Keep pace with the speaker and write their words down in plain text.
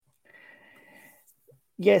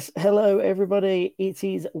Yes, hello everybody. It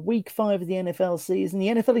is week 5 of the NFL season. The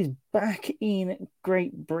NFL is back in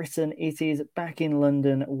Great Britain. It is back in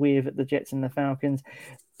London with the Jets and the Falcons.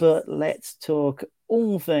 But let's talk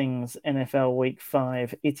all things NFL week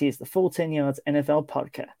 5. It is the 410 Yards NFL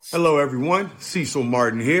podcast. Hello everyone, Cecil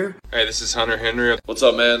Martin here. Hey, this is Hunter Henry. What's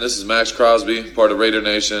up, man? This is Max Crosby, part of Raider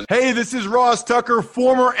Nation. Hey, this is Ross Tucker,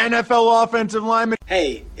 former NFL offensive lineman.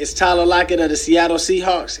 Hey, it's Tyler Lockett of the Seattle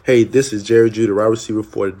Seahawks. Hey, this is Jerry Judy, wide receiver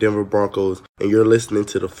for the Denver Broncos, and you're listening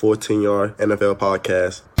to the 14-Yard NFL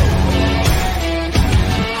podcast.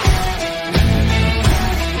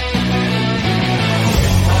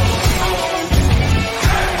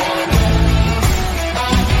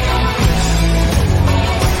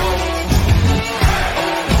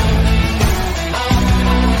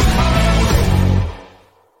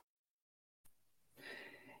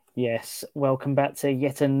 Yes, welcome back to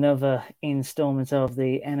yet another installment of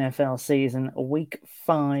the NFL season. Week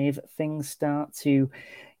 5, things start to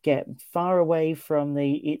get far away from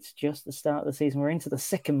it's just the start of the season. We're into the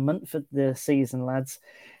second month of the season, lads.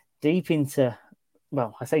 I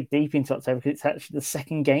say deep into October because it's actually the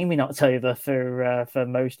second game in October for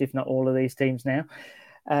most, if not all of these teams now.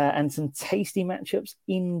 And some tasty matchups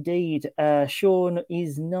indeed. Sean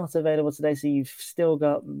is not available today, so you've still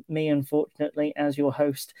got me, unfortunately, as your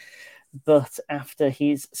host. But after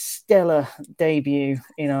his stellar debut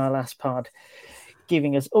in our last pod,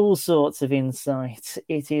 giving us all sorts of insight,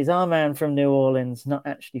 it is our man from New Orleans, not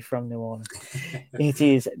actually from New Orleans. It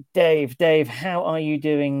is Dave. Dave, how are you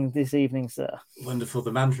doing this evening, sir? Wonderful.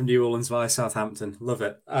 The man from New Orleans via Southampton. Love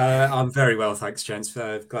it. I'm very well, thanks, gents.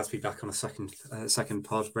 Glad to be back on a second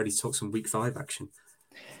pod, ready to talk some Week 5 action.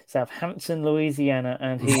 Southampton, Louisiana,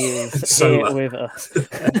 and he is here with us.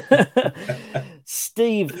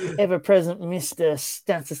 Steve, ever-present Mr.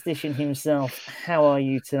 Statistician himself. How are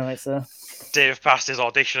you tonight, sir? Dave passed his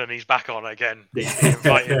audition and he's back on again. He's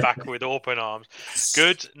invited back with open arms.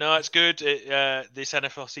 Good. No, it's good. This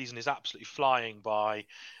NFL season is absolutely flying by.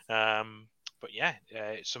 But yeah,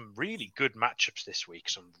 some really good matchups this week.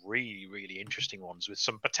 Some really, really interesting ones with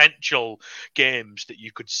some potential games that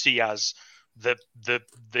you could see as the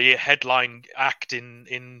headline act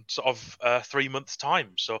in sort of 3 months' time.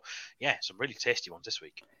 So yeah, some really tasty ones this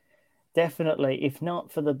week. Definitely, if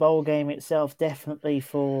not for the bowl game itself, definitely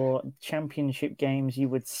for championship games, you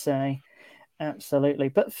would say. Absolutely.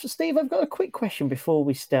 But for Steve, I've got a quick question before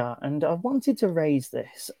we start, and I wanted to raise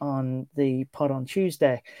this on the pod on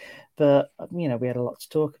Tuesday, but, we had a lot to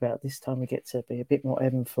talk about. This time we get to be a bit more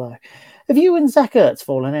ebb and flow. Have you and Zach Ertz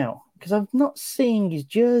fallen out? Because I'm not seeing his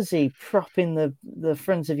jersey propping the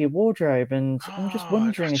front of your wardrobe, and I'm just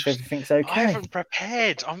wondering if everything's okay. I haven't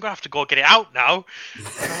prepared. I'm going to have to go get it out now.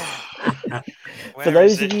 For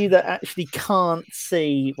those of you that actually can't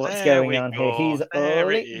see what's going on here, he's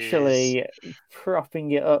literally propping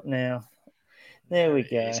it up now. There we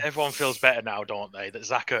go. Everyone feels better now, don't they, that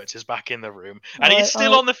Zach Ertz is back in the room. And he's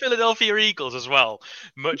still on the Philadelphia Eagles as well,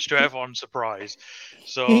 much to everyone's surprise.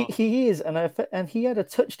 So he is, and he had a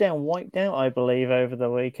touchdown wiped out, I believe, over the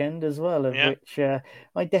weekend as well, which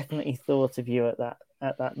I definitely thought of you at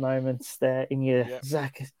that moment there in your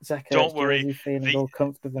Zach Ertz. Don't worry, feeling all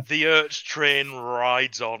comfortable. The Ertz train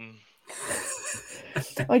rides on.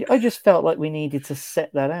 I just felt like we needed to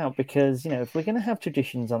set that out because, if we're going to have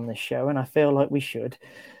traditions on this show, and I feel like we should,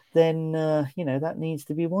 then, that needs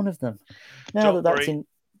to be one of them. Now that's in.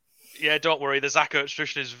 Yeah, don't worry. The Zach Ertz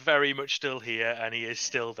tradition is very much still here, and he is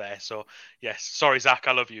still there. So, yes, sorry, Zach,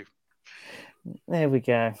 I love you. There we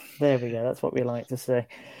go. That's what we like to see.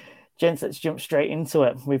 Gents, let's jump straight into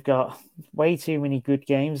it. We've got way too many good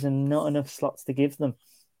games and not enough slots to give them.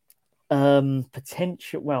 This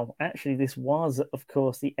was, of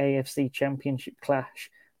course, the AFC Championship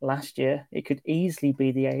clash last year. It could easily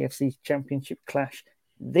be the AFC Championship clash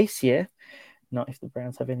this year. Not if the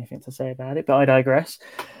Browns have anything to say about it, but I digress.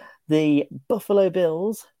 The Buffalo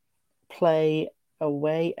Bills play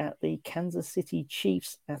away at the Kansas City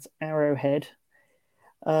Chiefs at Arrowhead.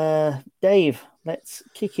 Dave, let's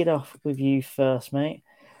kick it off with you first, mate.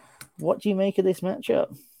 What do you make of this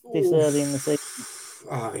matchup this early in the season?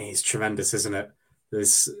 I mean, it's tremendous, isn't it?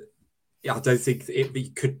 I don't think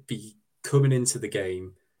it could be coming into the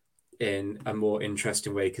game in a more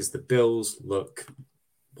interesting way because the Bills look,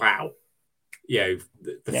 wow.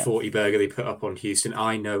 The 40 burger they put up on Houston.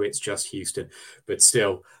 I know it's just Houston, but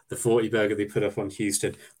still, the 40 burger they put up on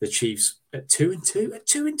Houston. The Chiefs at 2-2. At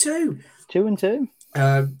 2-2. 2-2.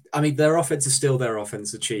 I mean, their offense is still their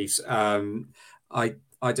offense. The Chiefs.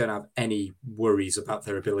 I don't have any worries about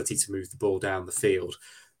their ability to move the ball down the field.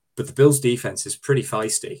 But the Bills' defense is pretty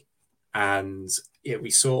feisty. And we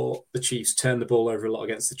saw the Chiefs turn the ball over a lot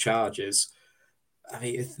against the Chargers. I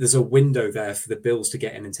mean, there's a window there for the Bills to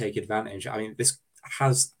get in and take advantage. I mean, this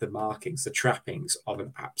has the markings, the trappings of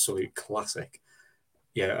an absolute classic.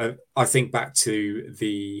 Yeah, I think back to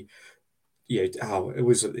the, it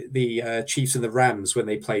was the Chiefs and the Rams when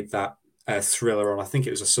they played that thriller on, I think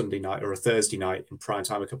it was a Sunday night or a Thursday night in prime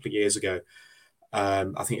time a couple of years ago.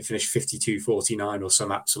 I think it finished 52-49 or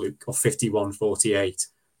some absolute, or 51-48,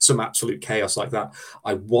 some absolute chaos like that.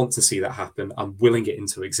 I want to see that happen. I'm willing it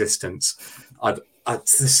into existence. I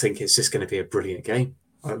just think it's just going to be a brilliant game.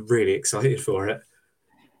 I'm really excited for it.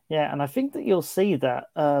 Yeah, and I think that you'll see that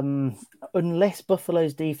unless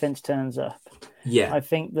Buffalo's defense turns up. Yeah, I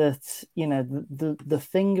think that, the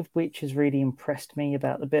thing of which has really impressed me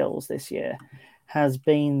about the Bills this year has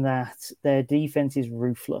been that their defense is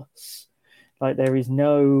ruthless. Like there's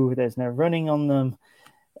no running on them.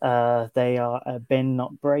 They are a bend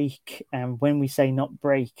not break, and when we say not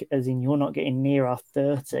break, as in you're not getting near our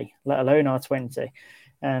 30, let alone our 20,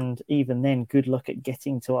 and even then, good luck at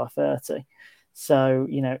getting to our 30. So,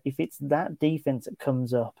 if it's that defense that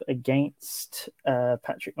comes up against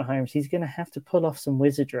Patrick Mahomes, he's going to have to pull off some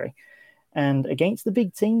wizardry. And against the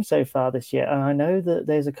big team so far this year, and I know that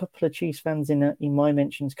there's a couple of Chiefs fans in my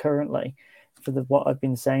mentions currently for what I've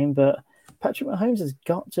been saying, but Patrick Mahomes has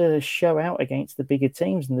got to show out against the bigger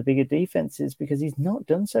teams and the bigger defenses because he's not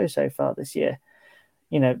done so far this year.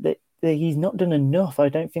 He's not done enough. I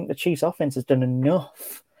don't think the Chiefs offense has done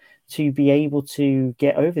enough to be able to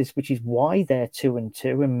get over this, which is why they're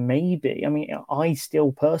 2-2. And maybe, I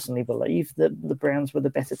still personally believe that the Browns were the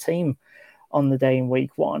better team on the day in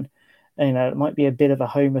week one. It might be a bit of a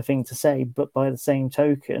homer thing to say, but by the same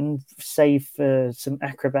token, save for some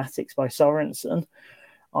acrobatics by Sorensen,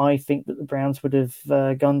 I think that the Browns would have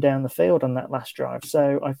gone down the field on that last drive.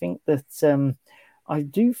 So I think that I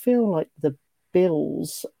do feel like the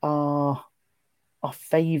Bills are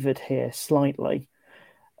favoured here slightly,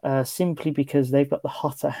 simply because they've got the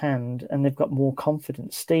hotter hand and they've got more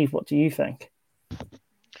confidence. Steve, what do you think?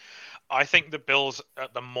 I think the Bills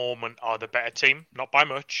at the moment are the better team, not by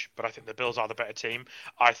much, but I think the Bills are the better team.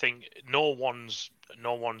 I think no one's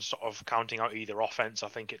sort of counting out either offense. I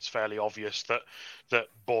think it's fairly obvious that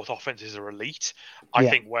both offenses are elite. I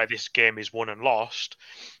think where this game is won and lost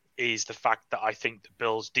is the fact that I think the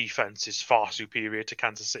Bills' defense is far superior to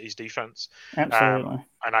Kansas City's defense. Absolutely.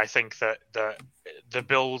 And I think that the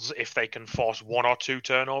Bills, if they can force one or two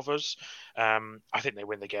turnovers, I think they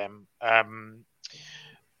win the game.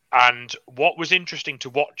 And what was interesting to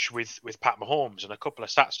watch with Pat Mahomes, and a couple of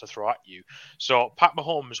stats to throw at you. So Pat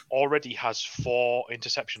Mahomes already has 4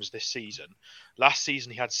 interceptions this season. Last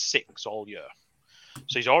season he had 6 all year.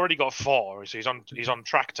 So he's already got 4. So he's on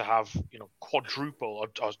track to have quadruple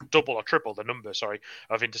or double or triple the number,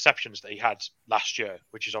 of interceptions that he had last year,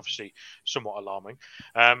 which is obviously somewhat alarming.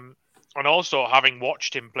 And also, having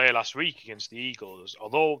watched him play last week against the Eagles,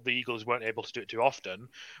 although the Eagles weren't able to do it too often,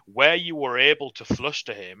 where you were able to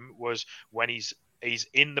fluster him was when he's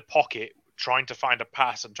in the pocket trying to find a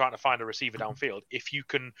pass and trying to find a receiver downfield. If you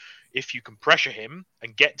can pressure him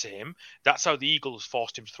and get to him, that's how the Eagles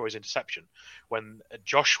forced him to throw his interception. When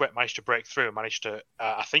Josh Sweat managed to break through and managed to,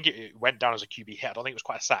 I think it went down as a QB hit. I don't think it was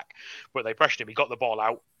quite a sack, but they pressured him. He got the ball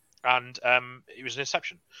out. And it was an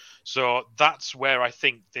interception. So that's where I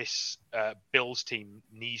think this Bills team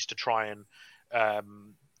needs to try and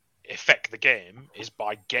affect the game, is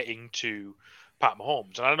by getting to Pat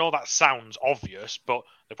Mahomes. And I know that sounds obvious, but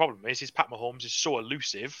the problem is Pat Mahomes is so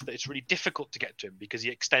elusive that it's really difficult to get to him because he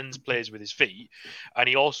extends plays with his feet, and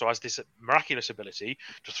he also has this miraculous ability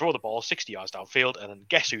to throw the ball 60 yards downfield, and then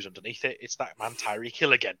guess who's underneath it? It's that man Tyreek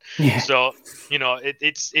Hill again. Yeah. So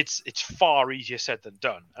it's far easier said than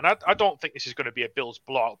done, and I don't think this is going to be a Bills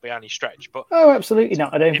blowout by any stretch. But absolutely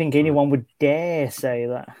not. I don't think anyone would dare say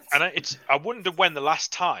that. And I wonder when the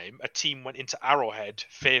last time a team went into Arrowhead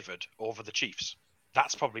favoured over the Chiefs.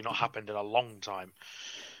 That's probably not happened in a long time.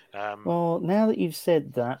 Well, now that you've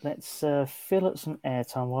said that, let's fill up some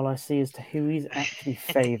airtime while I see as to who is actually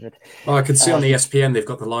favoured. Well, I can see on ESPN they've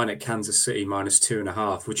got the line at Kansas City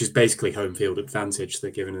 -2.5, which is basically home field advantage.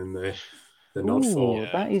 They're giving them the nod for.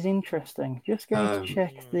 That is interesting. Just going to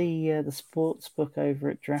check the sports book over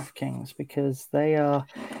at DraftKings, because they are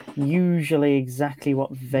usually exactly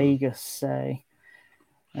what Vegas say.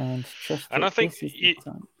 And I think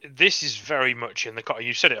this is very much in the.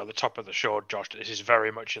 You said it at the top of the show, Josh. That this is very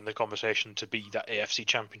much in the conversation to be that AFC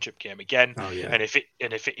Championship game again. Oh, yeah. And if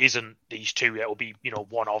it isn't these two, it will be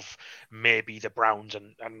one of maybe the Browns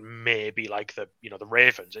and maybe like the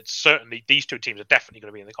Ravens. It's certainly these two teams are definitely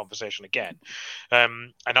going to be in the conversation again.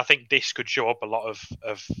 And I think this could show up a lot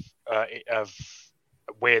of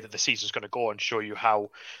way that the season's going to go and show you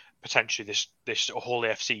how potentially this whole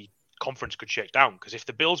AFC conference could shake down. Because if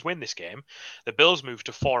the Bills win this game, the Bills move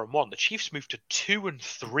to 4-1, the Chiefs move to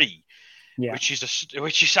 2-3. Yeah. Which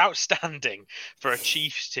is outstanding for a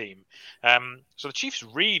Chiefs team. So the Chiefs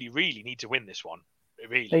really, really need to win this one.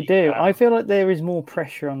 Really, they do. I feel like there is more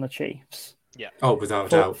pressure on the Chiefs. Yeah. Oh, without a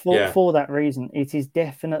doubt. For that reason, it is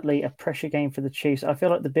definitely a pressure game for the Chiefs. I feel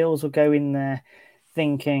like the Bills will go in there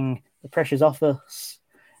thinking the pressure's off us.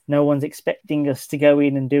 No one's expecting us to go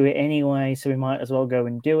in and do it anyway, so we might as well go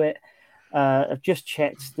and do it. I've just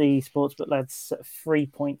checked the sportsbook lads. 3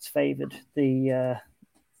 points favoured the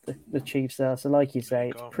Chiefs there. So like you say,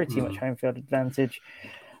 it's pretty much home field advantage.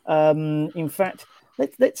 In fact,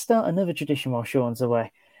 let's start another tradition while Sean's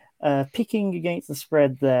away. Picking against the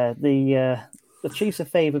spread there. The Chiefs are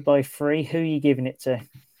favoured by 3. Who are you giving it to?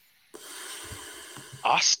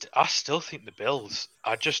 I still think the Bills.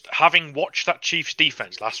 Having watched that Chiefs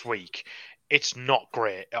defense last week, it's not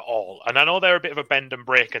great at all. And I know they're a bit of a bend and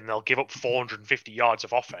break and they'll give up 450 yards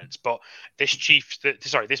of offense, but this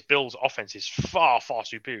Bills offense is far, far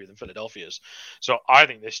superior than Philadelphia's. So I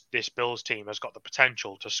think this Bills team has got the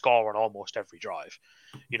potential to score on almost every drive,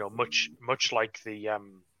 much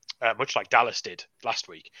like Dallas did last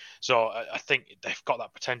week. So I think they've got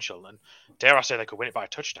that potential, and dare I say they could win it by a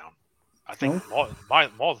touchdown. I think more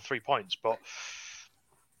than 3 points, but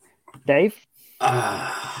Dave?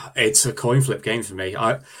 It's a coin flip game for me.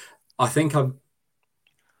 I think I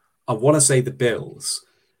want to say the Bills,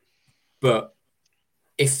 but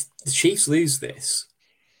if the Chiefs lose this,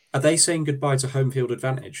 are they saying goodbye to home field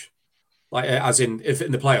advantage? Like, as in, if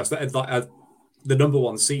in the playoffs, the number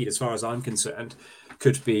 1 seed, as far as I'm concerned,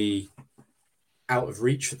 could be out of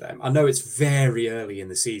reach for them. I know it's very early in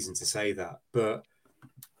the season to say that, but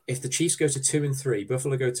if the Chiefs go to 2-3,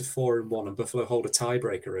 Buffalo go to 4-1, and Buffalo hold a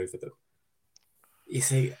tiebreaker over them, you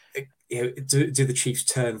think, do the Chiefs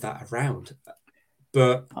turn that around?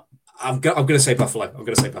 But I'm going to say Buffalo.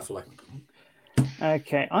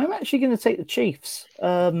 Okay, I'm actually going to take the Chiefs,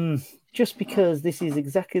 just because this is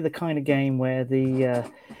exactly the kind of game where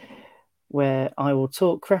where I will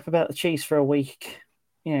talk crap about the Chiefs for a week,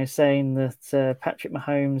 saying that Patrick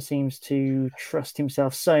Mahomes seems to trust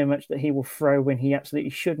himself so much that he will throw when he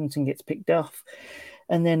absolutely shouldn't and gets picked off.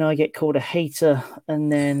 And then I get called a hater,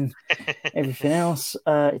 and then everything else.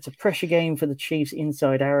 It's a pressure game for the Chiefs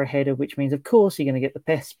inside Arrowhead, which means, of course, you're going to get the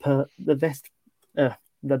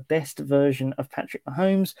best version of Patrick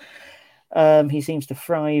Mahomes. He seems to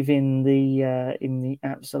thrive in the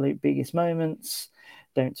absolute biggest moments.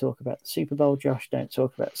 Don't talk about the Super Bowl, Josh. Don't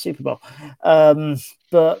talk about the Super Bowl.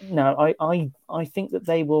 But no, I think that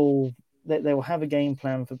they will have a game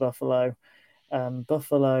plan for Buffalo.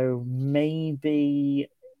 Buffalo may be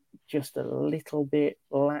just a little bit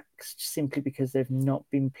lax simply because they've not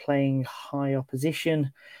been playing high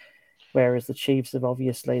opposition, whereas the Chiefs they've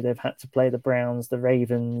had to play the Browns, the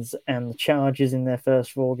Ravens, and the Chargers in their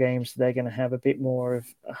first 4 games, so they're going to have a bit more of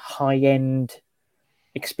a high-end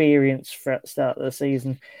experience for at the start of the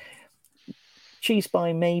season. Chiefs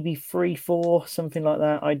by maybe 3-4, something like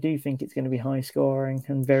that. I do think it's going to be high scoring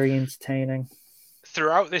and very entertaining.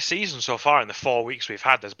 Throughout this season so far, in the 4 weeks we've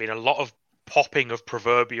had, there's been a lot of popping of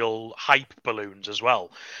proverbial hype balloons as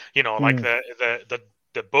well. Like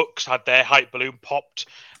the Bucks had their hype balloon popped.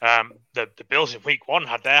 The Bills in week 1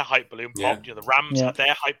 had their hype balloon popped. The Rams had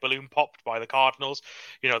their hype balloon popped by the Cardinals.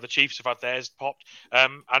 The Chiefs have had theirs popped.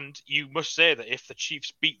 And you must say that if the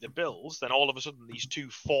Chiefs beat the Bills, then all of a sudden these 2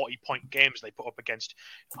 40-point games they put up against,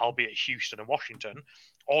 albeit Houston and Washington,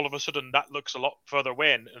 all of a sudden that looks a lot further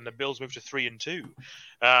away, and the Bills move to 3-2.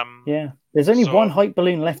 There's only one hype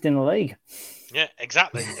balloon left in the league. Yeah,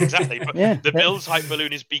 exactly. But the Bills hype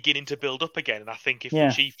balloon is beginning to build up again, and I think if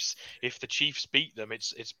the Chiefs beat them,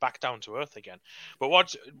 it's back down to earth again. But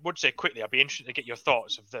what would say quickly, I'd be interested to get your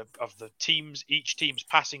thoughts of the teams, each team's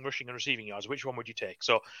passing, rushing, and receiving yards. Which one would you take?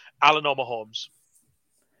 So, Allen or Mahomes?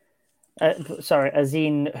 Sorry, as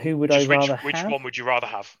in who would I rather have? Which one would you rather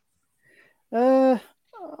have?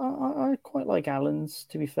 I quite like Allen's,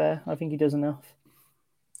 to be fair. I think he does enough.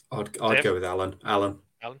 I'd go with Allen.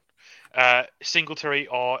 Singletary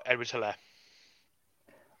or Edwards-Helaire?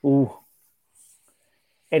 Ooh.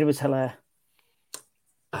 Edwards-Helaire.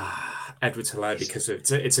 Edwards-Helaire, because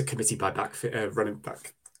it's a committee by running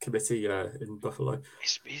back committee in Buffalo.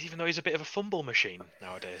 Even though he's a bit of a fumble machine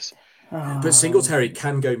nowadays. But Singletary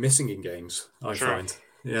can go missing in games, I find.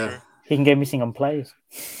 Yeah. True. He can go missing on plays.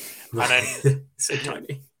 And then so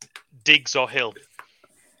tiny. Diggs or Hill?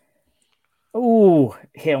 Ooh,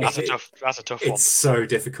 Hill. That's a tough one. It's so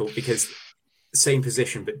difficult because same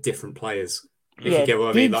position but different players. If you get what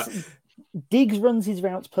I mean. Diggs runs his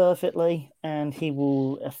routes perfectly, and he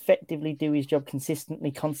will effectively do his job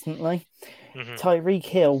consistently, constantly. Tyreek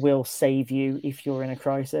Hill will save you if you're in a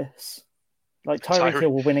crisis. Like Tyreek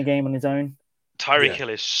Hill will win a game on his own. Tyreek Hill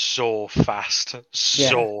is so fast,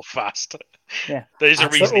 fast. Yeah, there's a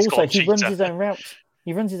reason he's called he runs his own routes.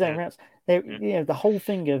 He runs his own routes. There, you know, the whole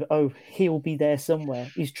thing of he'll be there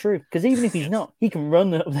somewhere is true, because even if he's not, he can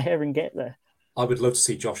run up there and get there. I would love to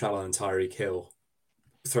see Josh Allen and Tyreek Hill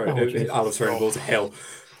throwing the ball to Hill,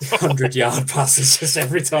 100-yard passes just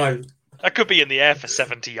every time. That could be in the air for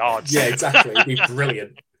 70 yards. Yeah, exactly. It'd be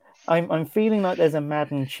brilliant. I'm feeling like there's a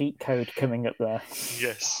Madden cheat code coming up there.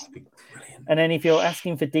 Yes. And then if you're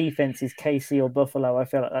asking for defenses, KC or Buffalo, I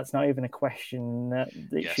feel like that's not even a question that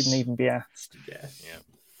shouldn't even be asked. Yeah.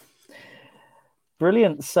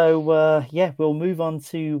 Brilliant. So we'll move on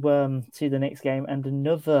to the next game and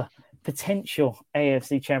another potential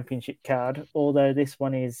AFC Championship card, although this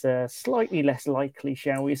one is slightly less likely,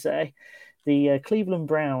 shall we say. The Cleveland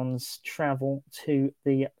Browns travel to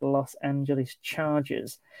the Los Angeles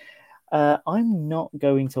Chargers. I'm not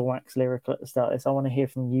going to wax lyrical at the start of this. I want to hear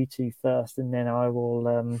from you two first, and then I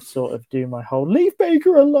will sort of do my whole "Leave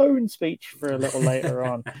Baker alone" speech for a little later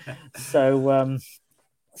on. So,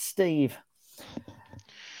 Steve,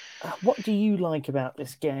 what do you like about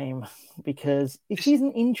this game? Because it is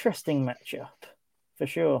an interesting matchup, for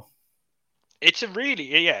sure. It's a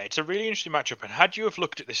really interesting matchup. And had you have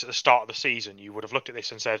looked at this at the start of the season, you would have looked at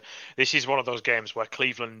this and said, this is one of those games where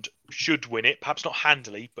Cleveland should win it. Perhaps not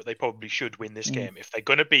handily, but they probably should win this game. If they're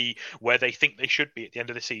going to be where they think they should be at the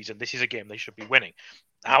end of the season, this is a game they should be winning.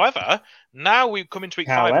 However, now we've come into week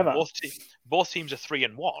 5 and both teams are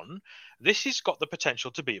 3-1. This has got the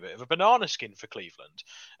potential to be a bit of a banana skin for Cleveland.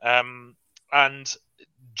 And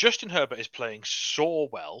Justin Herbert is playing so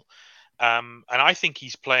well. And I think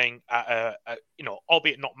he's playing at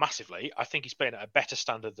albeit not massively, I think he's playing at a better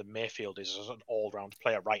standard than Mayfield is as an all-round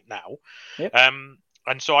player right now. Yep.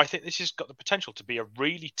 And so I think this has got the potential to be a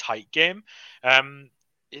really tight game.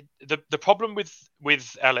 The problem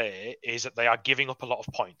with LA is that they are giving up a lot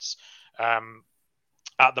of points.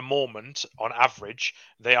 At the moment, on average,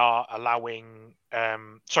 they are allowing,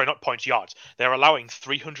 not points, yards. They're allowing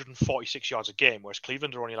 346 yards a game, whereas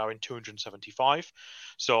Cleveland are only allowing 275.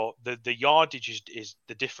 So the yardage is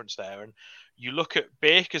the difference there. And you look at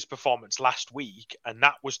Baker's performance last week, and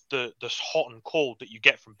that was the hot and cold that you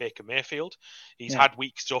get from Baker Mayfield. He's had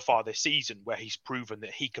weeks so far this season where he's proven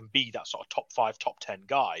that he can be that sort of top 5, top 10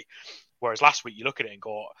 guy. Whereas last week you look at it and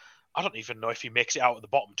go, I don't even know if he makes it out of the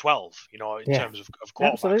bottom 12, in terms of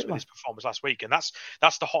quarterbacks with his performance last week. And that's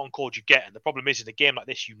the hot and cold you get. And the problem is, in a game like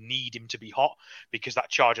this, you need him to be hot because that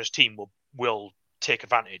Chargers team will take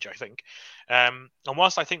advantage, I think. And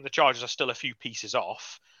whilst I think the Chargers are still a few pieces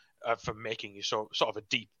off from making sort of a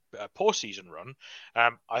deep postseason run,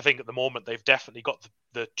 I think at the moment they've definitely got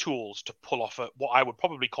the tools to pull off what I would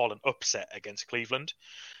probably call an upset against Cleveland.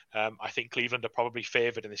 I think Cleveland are probably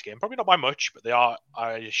favoured in this game. Probably not by much, but they are,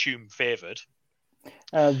 I assume, favoured.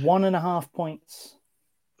 1.5 points.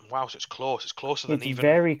 Wow, so it's close. It's closer than even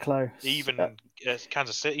very close. Even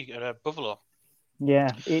Kansas City and Buffalo.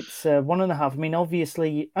 Yeah, it's 1.5. I mean,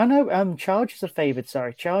 obviously, I know. Chargers are favoured.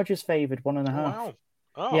 Sorry, Chargers favoured 1.5. Wow.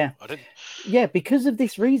 Oh, yeah, I didn't. Yeah, because of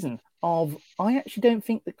this reason. I actually don't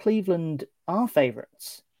think that Cleveland are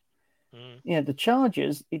favourites. Yeah, the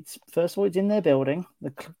Chargers, it's first of all, it's in their building.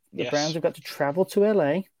 The Browns have got to travel to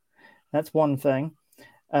LA. That's one thing.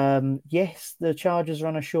 Yes, the Chargers are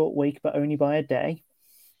on a short week, but only by a day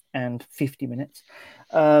and 50 minutes.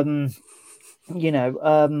 The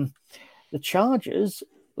Chargers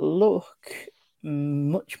look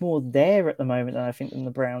much more there at the moment than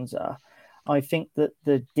the Browns are. I think that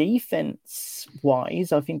the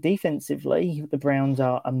defense-wise, I think defensively, the Browns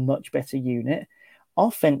are a much better unit.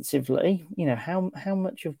 Offensively, how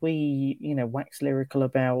much have we, waxed lyrical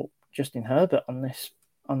about Justin Herbert on this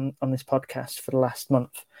podcast for the last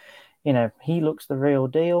month? He looks the real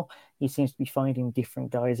deal. He seems to be finding different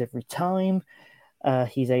guys every time.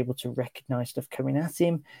 He's able to recognize stuff coming at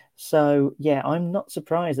him. So yeah, I'm not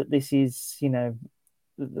surprised that this is,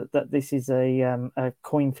 that this is a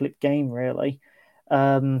coin flip game. Really,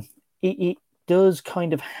 it does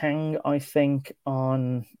kind of hang, I think,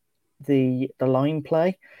 on the line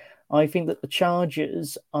play. I think that the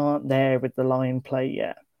Chargers aren't there with the line play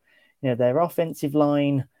yet. Their offensive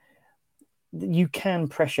line, you can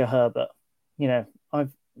pressure Herbert.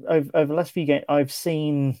 I've over the last few games, I've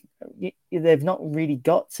seen they've not really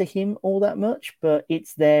got to him all that much, but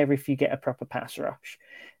it's there if you get a proper pass rush.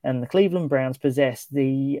 And the Cleveland Browns possess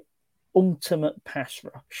the ultimate pass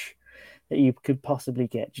rush that you could possibly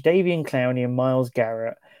get. Jadeveon Clowney and Myles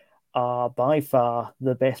Garrett are by far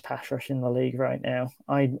the best pass rush in the league right now.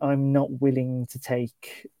 I'm not willing to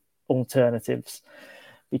take alternatives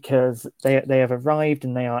because they have arrived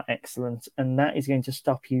and they are excellent, and that is going to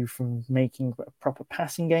stop you from making a proper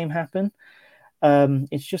passing game happen.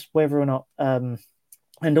 It's just whether or not,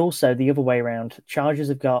 and also the other way around, Chargers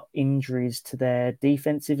have got injuries to their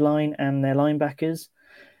defensive line and their linebackers.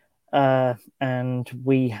 And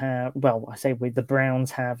we have, the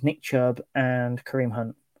Browns have Nick Chubb and Kareem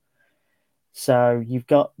Hunt. So you've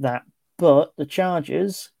got that, but the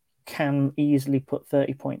Chargers can easily put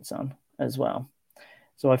 30 points on as well.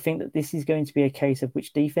 So I think that this is going to be a case of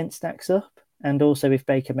which defense stacks up, and also if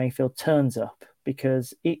Baker Mayfield turns up,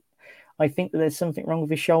 because I think that there's something wrong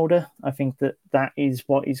with his shoulder. I think that is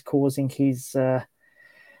what is causing his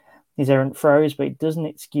errant throws, but it doesn't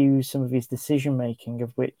excuse some of his decision making,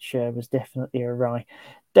 of which was definitely awry.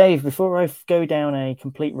 Dave, before I go down a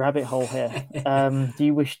complete rabbit hole here, do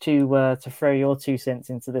you wish to throw your 2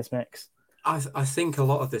 cents into this mix? I think a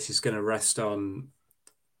lot of this is going to rest on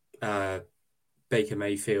Baker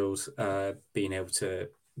Mayfield being able to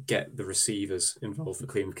get the receivers involved for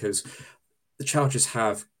Cleveland, because the Chargers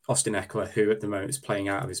have Austin Eckler, who at the moment is playing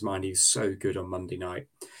out of his mind. He was so good on Monday night.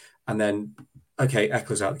 And then, okay,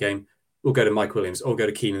 Eckler's out of the game. We'll go to Mike Williams, or go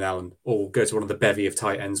to Keenan Allen, or we'll go to one of the bevy of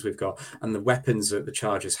tight ends we've got. And the weapons that the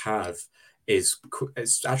Chargers have it's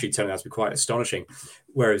actually turning out to be quite astonishing.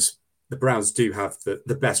 Whereas the Browns do have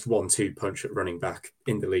the best 1-2 punch at running back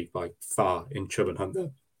in the league by far in Chubb and Hunt.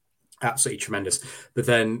 They're absolutely tremendous. But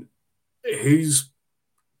then who's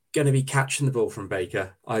going to be catching the ball from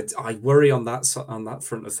Baker? I worry on that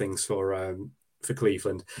front of things for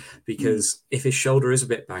Cleveland, because if his shoulder is a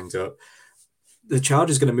bit banged up, the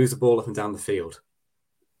Chargers are going to move the ball up and down the field.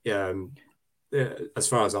 As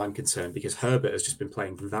far as I'm concerned, because Herbert has just been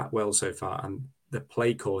playing that well so far, and the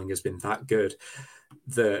play calling has been that good.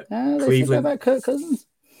 Cleveland about Kirk Cousins.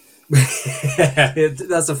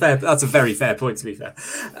 That's a very fair point, to be fair.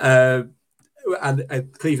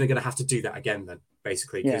 And Cleveland are going to have to do that again then,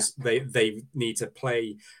 basically, because they need to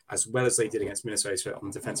play as well as they did against Minnesota on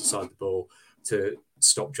the defensive side of the ball to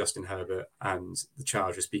stop Justin Herbert and the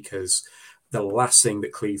Chargers, because the last thing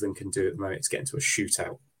that Cleveland can do at the moment is get into a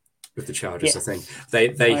shootout with the Chargers. Yes. I think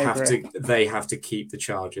they have to keep the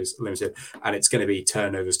Chargers limited, and it's going to be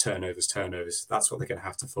turnovers. That's what they're going to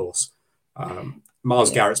have to force.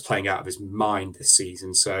 Myles Garrett's playing out of his mind this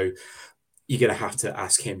season, so you're going to have to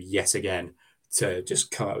ask him yet again to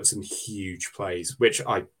just come up with some huge plays, which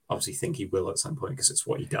I obviously think he will at some point, because it's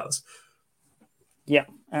what he does. Yeah,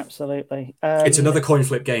 absolutely. It's another coin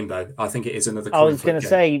flip game, though. I think it is another coin flip game. I was going to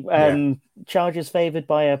say, Chargers favoured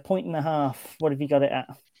by 1.5. What have you got it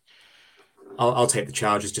at? I'll take the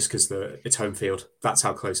Chargers just because it's home field. That's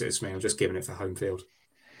how close it is to me. I'm just giving it for home field.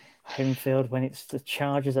 Home field when it's the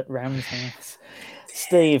Chargers at Rams' house.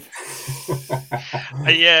 Steve?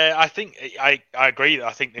 Yeah, I think I agree.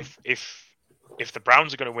 I think if the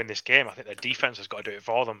Browns are going to win this game, I think their defense has got to do it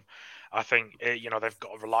for them. I think they've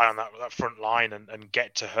got to rely on that front line and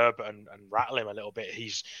get to Herbert and rattle him a little bit.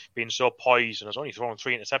 He's been so poised and has only thrown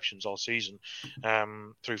 3 interceptions all season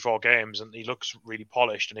through 4 games, and he looks really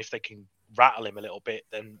polished. And if they can rattle him a little bit,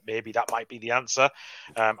 then maybe that might be the answer.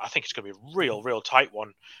 I think it's going to be a real tight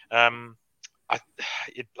one.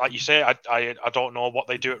 Like you say, I don't know what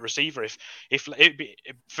they do at receiver. If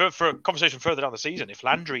for a conversation further down the season, if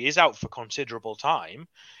Landry is out for considerable time,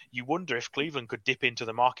 you wonder if Cleveland could dip into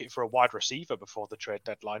the market for a wide receiver before the trade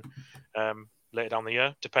deadline later down the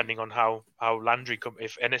year, depending on how Landry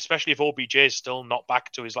and especially if OBJ is still not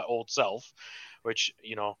back to his old self, which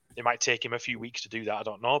it might take him a few weeks to do that. I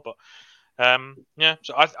don't know, but so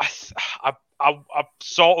I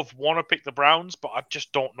sort of want to pick the Browns, but I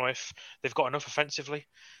just don't know if they've got enough offensively.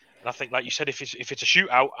 And I think, like you said, if it's a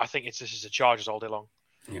shootout, I think this is the Chargers all day long.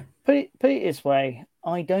 Yeah. Put it this way,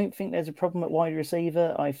 I don't think there's a problem at wide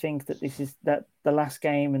receiver. I think that the last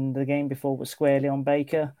game and the game before was squarely on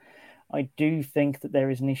Baker. I do think that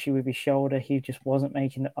there is an issue with his shoulder. He just wasn't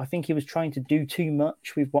making it. I think he was trying to do too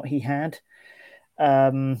much with what he had.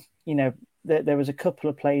 There was a couple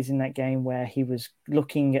of plays in that game where he was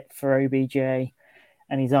looking for OBJ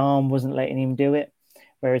and his arm wasn't letting him do it,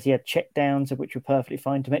 whereas he had check downs, which were perfectly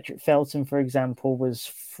fine. Demetric Felton, for example, was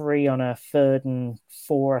free on a 3rd and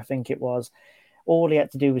 4, I think it was. All he had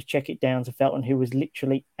to do was check it down to Felton, who was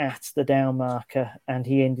literally at the down marker, and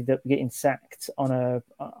he ended up getting sacked on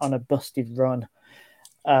a busted run.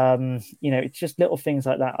 It's just little things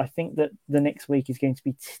like that. I think that the next week is going to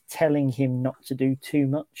be telling him not to do too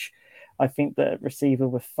much. I think that receiver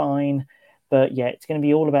were fine, but it's going to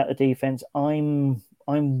be all about the defense. I'm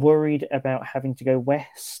worried about having to go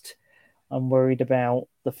west I'm worried about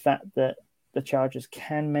the fact that the Chargers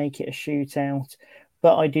can make it a shootout,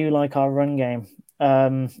 but I do like our run game.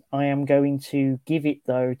 I am going to give it,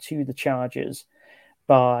 though, to the Chargers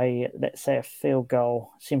by, let's say, a field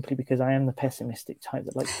goal, simply because I am the pessimistic type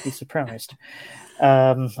that likes to be surprised.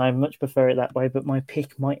 I much prefer it that way, but my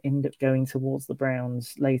pick might end up going towards the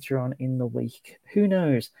Browns later on in the week. Who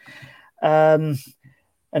knows?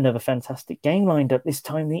 Another fantastic game lined up. This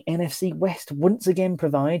time, the NFC West once again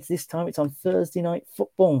provides. This time, it's on Thursday Night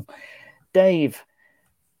Football. Dave,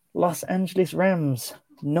 Los Angeles Rams,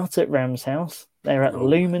 not at Rams House. They're at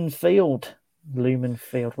Lumen Field. Lumen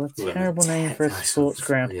Field. What a terrible name for a sports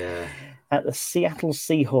ground. Yeah. At the Seattle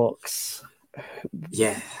Seahawks.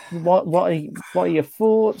 Yeah. What are your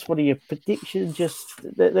thoughts? What are your predictions? Just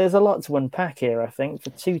there's a lot to unpack here, I think,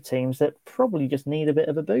 for two teams that probably just need a bit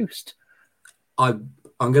of a boost. I'm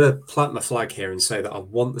going to plant my flag here and say that I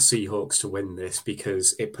want the Seahawks to win this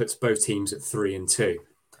because it puts both teams at 3-2.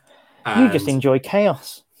 You just enjoy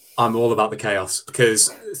chaos. I'm all about the chaos because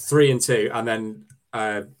 3-2, and then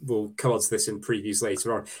we'll come on to this in previews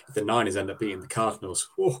later on. If the Niners end up beating the Cardinals,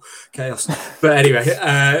 chaos. But anyway,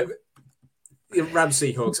 Rams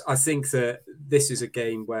Seahawks. I think that this is a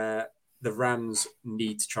game where the Rams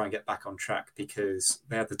need to try and get back on track because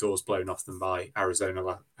they had the doors blown off them by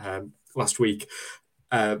Arizona last week.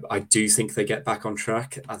 I do think they get back on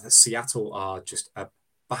track. Seattle are just a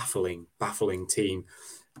baffling team.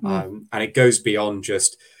 And it goes beyond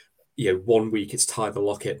just, 1 week it's Tyler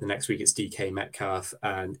Lockett, the next week it's DK Metcalf,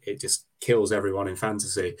 and it just kills everyone in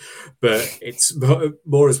fantasy. But it's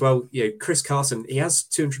more as well, Chris Carson, he has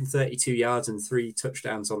 232 yards and 3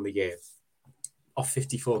 touchdowns on the year off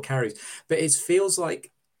 54 carries. But it feels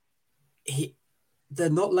like they're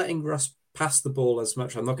not letting Russ pass the ball as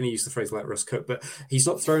much. I'm not going to use the phrase let Russ cook, but he's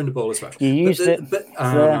not throwing the ball as much. You used it.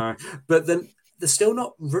 But then they're still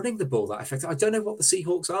not running the ball that effective. I don't know what the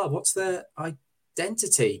Seahawks are. What's their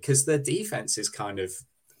identity? Because their defense is kind of,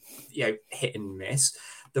 hit and miss.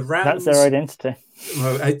 The Rams, that's their identity.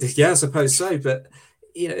 Well, I suppose so. But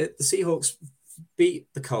the Seahawks beat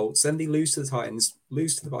the Colts, then they lose to the Titans,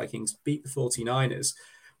 lose to the Vikings, beat the 49ers.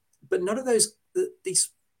 But none of these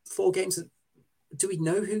 4 games. Do we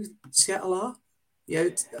know who Seattle are?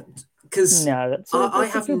 Because I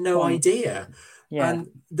have no idea. Yeah. And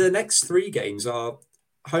the next 3 games are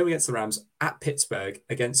home against the Rams, at Pittsburgh,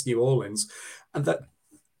 against New Orleans. And that,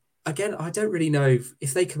 again, I don't really know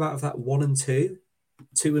if they come out of that 1-2,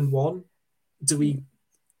 2-1, do we...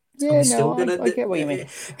 Yeah, I get what you mean.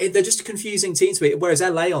 They're just a confusing team to me. Whereas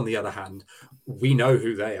LA, on the other hand, we know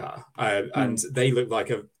who they are. And they look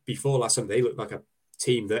like before last time, they looked like a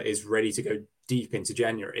team that is ready to go deep into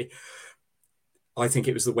January. I think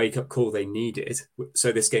it was the wake-up call they needed.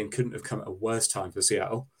 So this game couldn't have come at a worse time for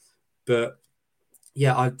Seattle. But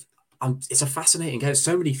yeah, it's a fascinating game.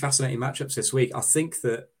 So many fascinating matchups this week. I think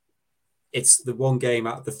that it's the one game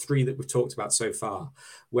out of the 3 that we've talked about so far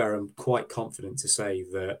where I'm quite confident to say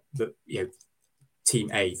that Team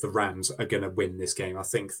A, the Rams, are going to win this game. I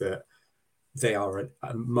think that they are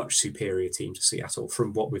a much superior team to Seattle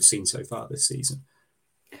from what we've seen so far this season.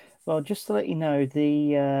 Well, just to let you know,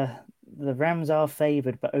 the Rams are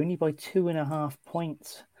favoured, but only by 2.5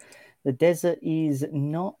 points. The Desert is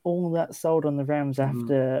not all that sold on the Rams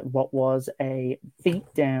after what was a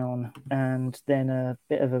beatdown and then a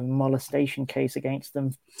bit of a molestation case against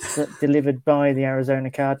them delivered by the Arizona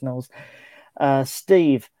Cardinals.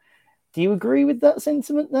 Steve, do you agree with that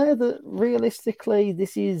sentiment there, that realistically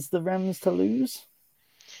this is the Rams to lose?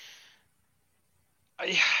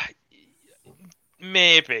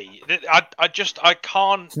 Maybe. I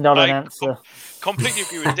can't. It's not an answer. Completely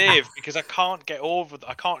agree with Dave because I can't get over.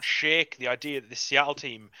 I can't shake the idea that this Seattle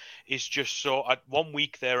team is just so. At 1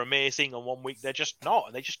 week they're amazing, and 1 week they're just not,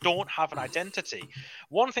 and they just don't have an identity.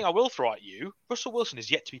 One thing I will throw at you: Russell Wilson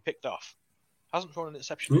is yet to be picked off. Hasn't thrown an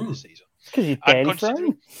interception this season. Because he's barely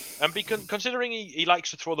thrown. And considering he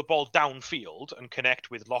likes to throw the ball downfield and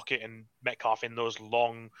connect with Lockett and Metcalf in those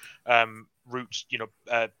long routes,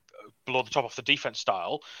 below the top of the defense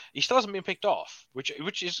style, he still hasn't been picked off, which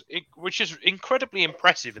is incredibly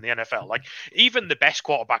impressive in the NFL. Like, even the best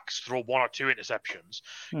quarterbacks throw 1 or 2 interceptions.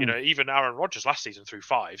 Even Aaron Rodgers last season threw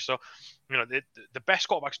 5. So, the best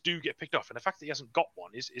quarterbacks do get picked off, and the fact that he hasn't got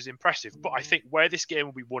one is impressive. But I think where this game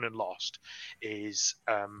will be won and lost is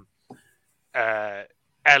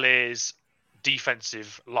LA's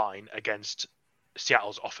defensive line against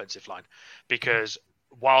Seattle's offensive line, because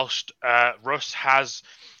whilst Russ has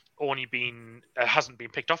only hasn't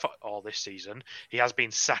been picked off all this season, he has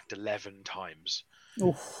been sacked 11 times.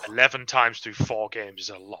 Oof. 11 times through 4 games is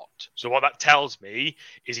a lot. So what that tells me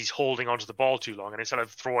is he's holding onto the ball too long, and instead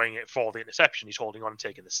of throwing it for the interception, he's holding on and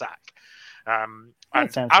taking the sack. And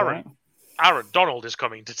Aaron Donald is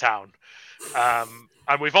coming to town.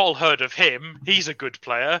 And we've all heard of him. He's a good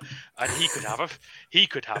player, and he could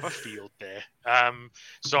have a field day.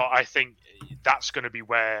 So I think that's going to be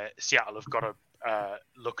where Seattle have got to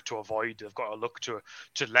look to avoid. They've got to look to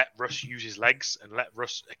let Russ use his legs and let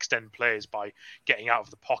Russ extend plays by getting out of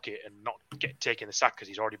the pocket and not taking the sack because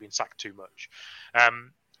he's already been sacked too much.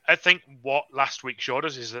 I think what last week showed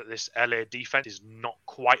us is that this LA defense is not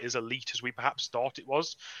quite as elite as we perhaps thought it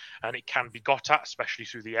was, and it can be got at, especially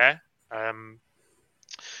through the air.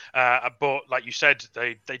 But like you said,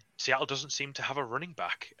 Seattle doesn't seem to have a running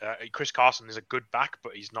back. Chris Carson is a good back,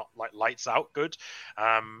 but he's not like lights out good.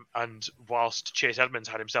 And whilst Chase Edmonds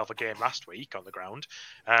had himself a game last week on the ground,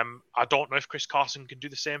 I don't know if Chris Carson can do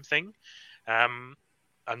the same thing. And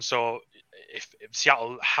so if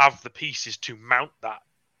Seattle have the pieces to mount that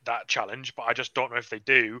challenge, but I just don't know if they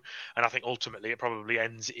do. And I think ultimately it probably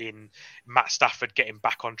ends in Matt Stafford getting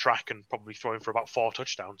back on track and probably throwing for about 4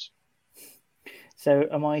 touchdowns. So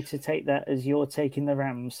am I to take that as you're taking the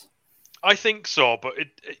Rams? I think so, but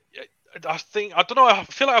I don't know. I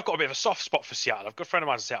feel like I've got a bit of a soft spot for Seattle. I've got a friend of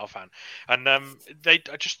mine, a Seattle fan, and I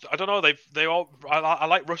don't know. I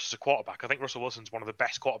like Russ as a quarterback. I think Russell Wilson's one of the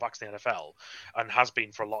best quarterbacks in the NFL, and has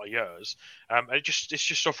been for a lot of years. It's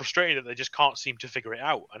just so frustrating that they just can't seem to figure it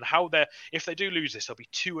out. And if they do lose this, they'll be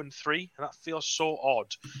 2-3, and that feels so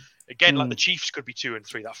odd. Again, like the Chiefs could be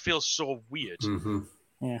 2-3. That feels so weird. Mm-hmm.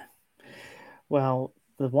 Yeah. Well,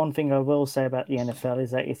 the one thing I will say about the NFL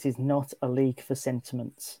is that it is not a league for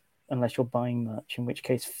sentiments unless you're buying merch, in which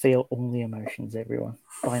case feel all the emotions, everyone.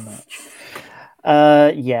 Buy merch.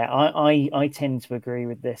 I tend to agree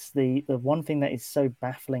with this. The one thing that is so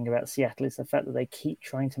baffling about Seattle is the fact that they keep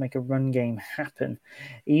trying to make a run game happen,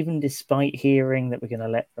 even despite hearing that we're going to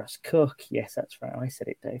let Russ cook. Yes, that's right. I said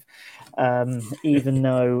it, Dave. Even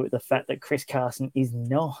though the fact that Chris Carson is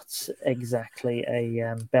not exactly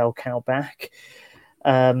a bell cow back,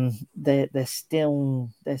 they're still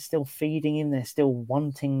feeding him. They're still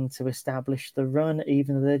wanting to establish the run,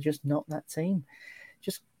 even though they're just not that team.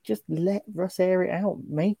 Just let Russ air it out.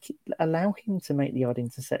 Allow him to make the odd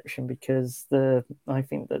interception, because I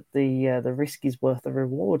think that the risk is worth the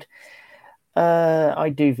reward. I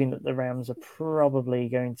do think that the Rams are probably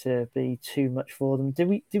going to be too much for them.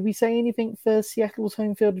 Did we say anything for Seattle's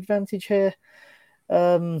home field advantage here?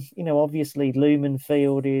 Obviously Lumen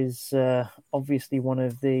Field is obviously one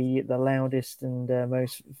of the loudest and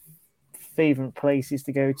most favorite places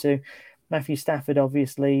to go to. Matthew Stafford,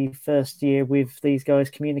 obviously, first year with these guys,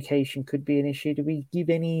 communication could be an issue. Do we give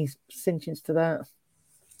any sentience to that?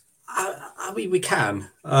 I mean, we can.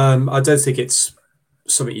 I don't think it's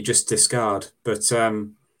something you just discard, but I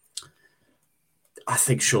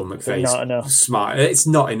think Sean McVay's smart. It's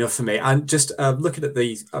not enough for me. And just looking at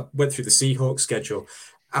I went through the Seahawks schedule.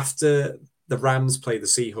 After the Rams play the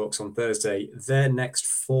Seahawks on Thursday, their next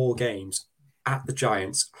 4 games at the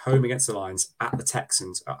Giants, home against the Lions, at the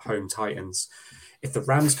Texans, at home Titans. If the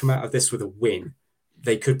Rams come out of this with a win,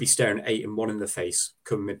 they could be staring 8-1 in the face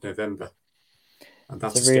come mid-November. And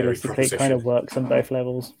that's a scary proposition. It kind of works on both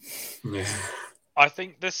levels. Yeah. I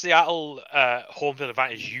think the Seattle home field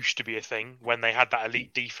advantage used to be a thing when they had that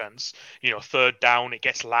elite defense. Third down, it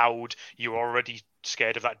gets loud. You're already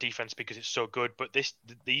scared of that defense because it's so good. But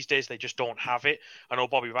these days, they just don't have it. I know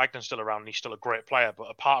Bobby Wagner's still around and he's still a great player.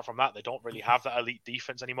 But apart from that, they don't really have that elite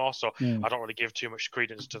defense anymore. So I don't really give too much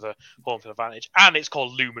credence to the home field advantage. And it's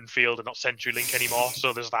called Lumen Field and not CenturyLink anymore.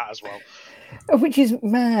 So there's that as well. Which is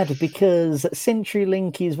mad, because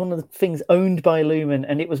CenturyLink is one of the things owned by Lumen,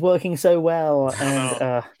 and it was working so well.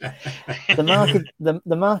 And the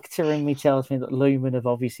marketer in me tells me that Lumen have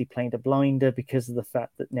obviously played a blinder because of the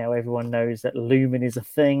fact that now everyone knows that Lumen is a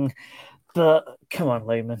thing. But come on,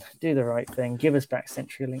 Lumen, do the right thing. Give us back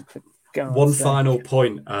CenturyLink for God's One sake. final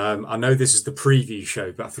point. I know this is the preview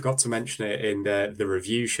show, but I forgot to mention it in the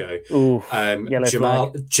review show. Ooh,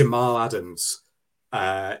 Jamal Adams.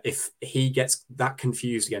 If he gets that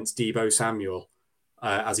confused against Deebo Samuel,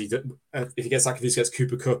 if he gets that confused against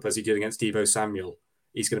Cooper Kupp as he did against Deebo Samuel,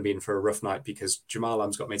 he's going to be in for a rough night, because Jamal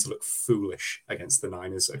Adams got made to look foolish against the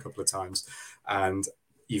Niners a couple of times. And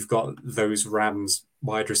you've got those Rams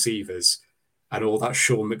wide receivers and all that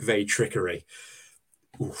Sean McVay trickery.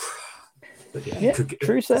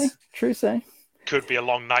 True say. Could be a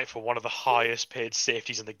long night for one of the highest paid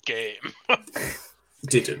safeties in the game.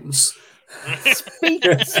 Diddums.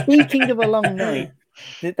 Speaking of a long night,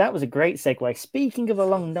 that was a great segue. Speaking of a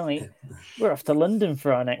long night, we're off to London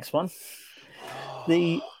for our next one.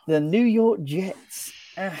 The New York Jets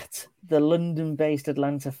at the London-based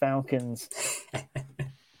Atlanta Falcons.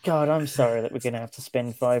 God, I'm sorry that we're going to have to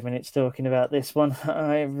spend 5 minutes talking about this one.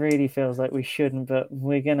 It really feels like we shouldn't, but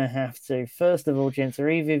we're going to have to. First of all, gents, are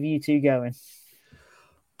either of you two going?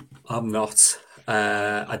 I'm not.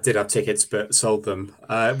 I did have tickets, but sold them.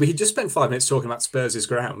 We just spent 5 minutes talking about Spurs'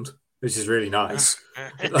 ground, which is really nice.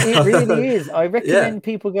 It really is. I recommend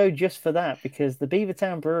people go just for that, because the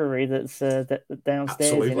Beavertown Brewery that's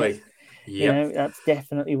downstairs. Absolutely. You know, that's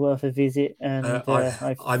definitely worth a visit, and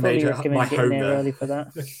I fully recommend getting there early for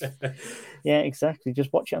that. Yeah, exactly.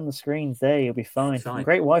 Just watch it on the screens there. You'll be fine.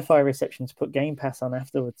 Great Wi-Fi reception to put Game Pass on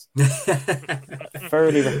afterwards.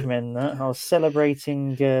 Thoroughly recommend that. I was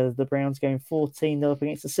celebrating the Browns going 14-0 up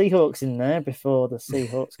against the Seahawks in there before the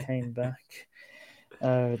Seahawks came back.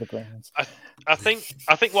 Oh, the Browns. I think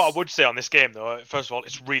what I would say on this game, though, first of all,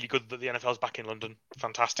 it's really good that the NFL's back in London.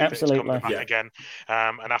 Fantastic. Absolutely. That it's coming back again.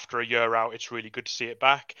 And after a year out, it's really good to see it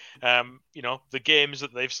back. You know, the games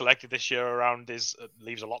that they've selected this year around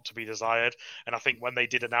leaves a lot to be desired. And I think when they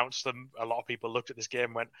did announce them, a lot of people looked at this game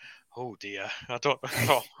and went, "Oh dear, I don't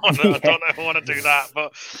know if I want to do that."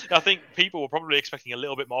 But I think people were probably expecting a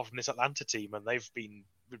little bit more from this Atlanta team, and they've been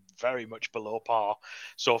very much below par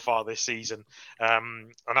so far this season.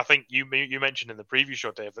 And I think you mentioned in the preview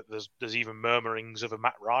show, Dave, that there's even murmurings of a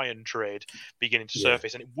Matt Ryan trade beginning to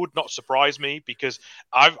surface, and it would not surprise me, because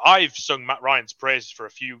I've sung Matt Ryan's praises for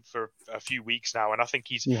a few weeks now, and I think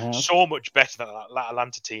he's so much better than that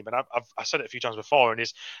Atlanta team. And I've said it a few times before, and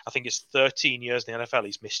I think it's 13 years in the NFL,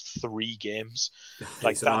 he's missed 3 games.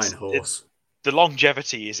 Like, he's an iron horse. The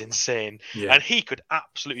longevity is insane, and he could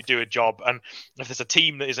absolutely do a job. And if there's a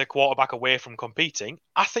team that is a quarterback away from competing,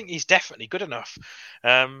 I think he's definitely good enough.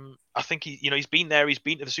 I think he's been there. He's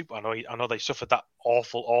been to the Super. I know they suffered that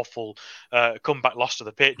awful comeback loss to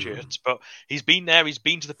the Patriots, but he's been there. He's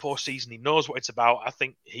been to the postseason. He knows what it's about. I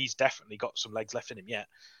think he's definitely got some legs left in him yet.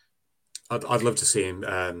 I'd love to see him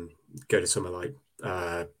go to somewhere like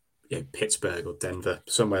Pittsburgh or Denver,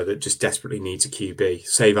 somewhere that just desperately needs a QB,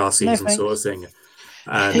 save our season, sort of thing.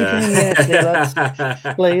 And,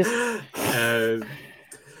 please.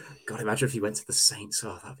 God, imagine if he went to the Saints.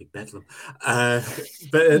 Oh, that'd be bedlam.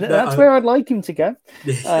 But that's where I'd like him to go.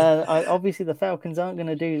 Obviously, the Falcons aren't going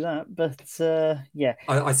to do that, but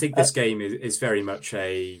I think this game is very much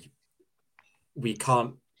we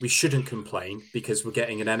shouldn't complain because we're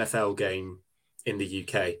getting an NFL game in the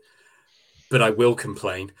UK. But I will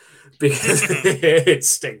complain because it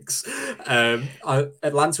stinks.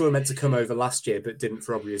 Atlanta were meant to come over last year, but didn't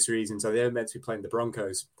for obvious reasons. So they were meant to be playing the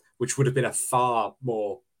Broncos, which would have been a far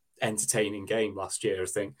more entertaining game last year, I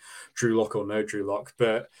think. Drew Lock or no Drew Lock.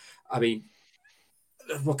 But, I mean,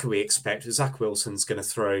 what can we expect? Zach Wilson's going to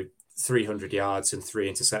throw 300 yards and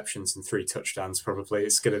 3 interceptions and 3 touchdowns, probably.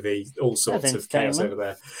 It's going to be all sorts of chaos over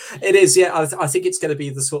there. It is, yeah. I think it's going to be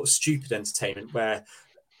the sort of stupid entertainment where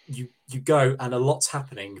you go and a lot's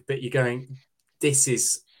happening, but you're going, this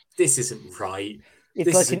isn't right.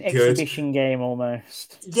 It's like an exhibition game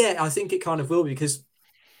almost. Yeah, I think it kind of will, because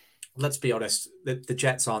let's be honest, the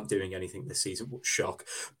Jets aren't doing anything this season. What shock.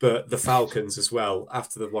 But the Falcons as well,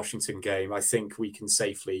 after the Washington game, I think we can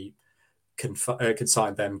safely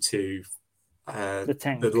consign them to the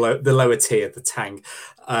tank. The lower tier, the tank,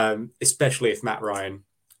 especially if Matt Ryan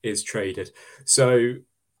is traded. So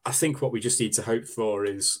I think what we just need to hope for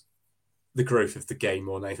is the growth of the game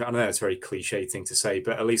more than anything. I know it's a very cliche thing to say,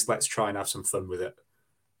 but at least let's try and have some fun with it,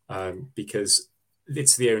 because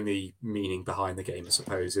it's the only meaning behind the game, I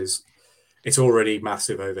suppose, is it's already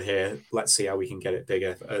massive over here. Let's see how we can get it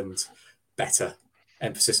bigger and better.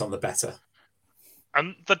 Emphasis on the better.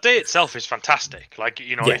 And the day itself is fantastic. Like,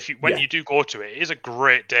 when you do go to it, it is a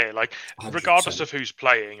great day. Like, 100%. Regardless of who's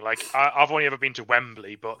playing. Like, I've only ever been to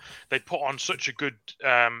Wembley, but they put on such a good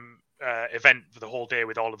event for the whole day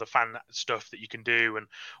with all of the fan stuff that you can do and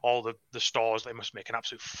all the stores. They must make an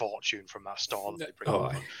absolute fortune from that store. That they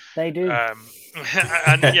bring They do.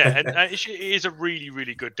 It is a really,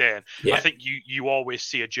 really good day. And I think you always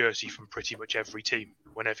see a jersey from pretty much every team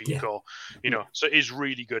whenever you go. So it is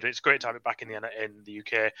really good. It's great to have it back in the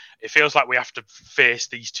UK. It feels like we have to face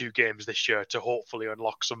these 2 games this year to hopefully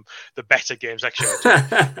unlock the better games next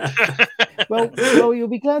year. Well, you'll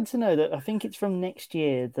be glad to know that I think it's from next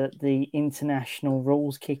year that the international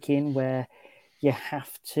rules kick in, where you have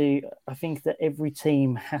to, I think that every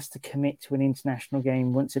team has to commit to an international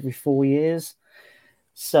game once every 4 years.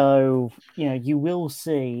 So, you will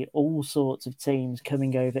see all sorts of teams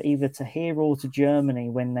coming over either to here or to Germany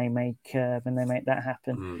when they make that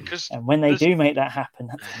happen. And when they do make that happen,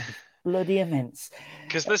 that's bloody immense.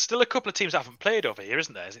 Because there's still a couple of teams that haven't played over here,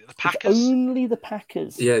 isn't there? Is it the It's Packers? only the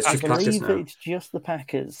Packers. Yeah, it's I just Packers believe now. that it's just the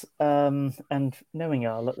Packers. And knowing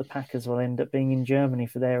our luck, the Packers will end up being in Germany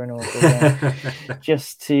for their inaugural game,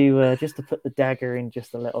 just to put the dagger in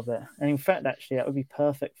just a little bit. And in fact, actually, that would be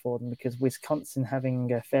perfect for them because Wisconsin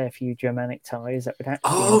having a fair few Germanic ties, that would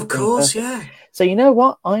actually. Oh, of course, perfect. yeah. So you know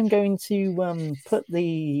what? I'm going to put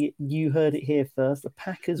you heard it here first. The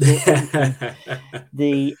Packers will open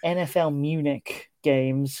the NFL Munich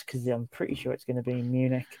games because I'm pretty sure it's going to be in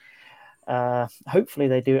Munich. Hopefully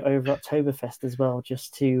they do it over Oktoberfest as well,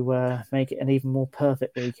 just to make it an even more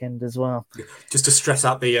perfect weekend as well. Just to stress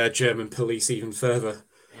out the German police even further.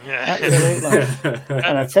 Yeah.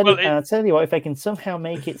 Absolutely. And I tell you what, if they can somehow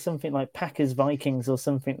make it something like Packers Vikings or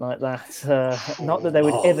something like that, not that they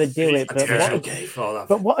would ever do it,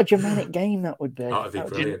 but what a Germanic game that would be. That would be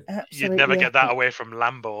brilliant. You'd never get that away from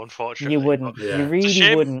Lambeau, unfortunately. You wouldn't. Yeah. You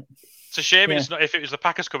really wouldn't. It's a shame it's not. If it was the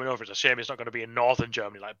Packers coming over, it's a shame it's not going to be in northern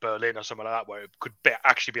Germany, like Berlin or somewhere like that, where it could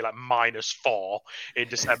actually be like -4 in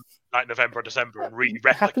December, like November or December, and really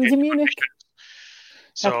replicate. Happens in Munich.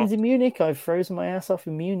 So, Happens in Munich. I've frozen my ass off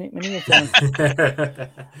in Munich many a time.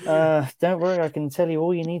 Don't worry, I can tell you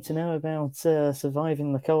all you need to know about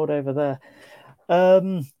surviving the cold over there.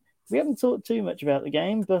 We haven't talked too much about the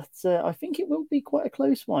game, but I think it will be quite a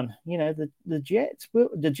close one. You know, the Jets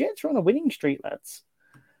are on a winning streak, lads.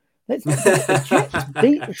 Let's the Jets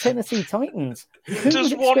beat the Tennessee Titans. Who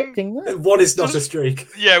was expecting that? One is not a streak.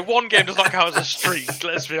 Yeah, one game does not count as a streak.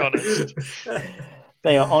 Let's be honest.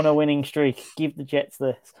 They are on a winning streak. Give the Jets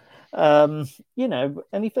this. You know,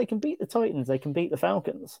 and if they can beat the Titans, they can beat the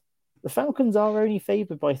Falcons. The Falcons are only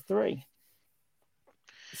favored by 3.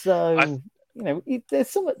 So, you know, there's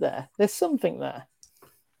something there. There's something there.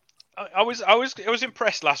 I was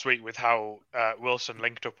impressed last week with how Wilson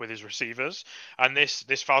linked up with his receivers, and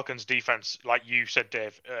this Falcons defense, like you said,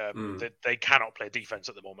 Dave, they cannot play defense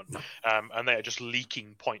at the moment, and they are just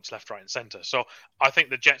leaking points left, right, and center. So I think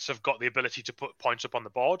the Jets have got the ability to put points up on the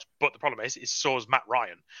board, but the problem is so is Matt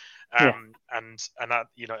Ryan. And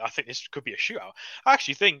you know, I think this could be a shootout. I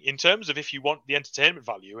actually think, in terms of if you want the entertainment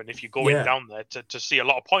value and if you're going down there to see a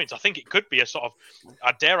lot of points, I think it could be a sort of,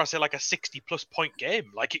 I dare I say, like a 60+ point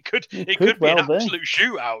game. Like it could be an absolute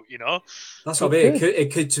shootout. You know, that's what I mean.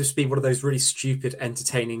 It could just be one of those really stupid,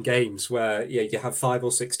 entertaining games where you have 5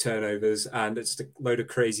 or 6 turnovers and it's just a load of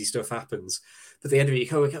crazy stuff happens. But at the end of it, you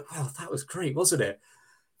go, "Oh, that was great, wasn't it?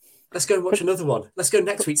 Let's go and watch another one. Let's go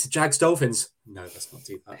next week to Jags Dolphins." No, let's not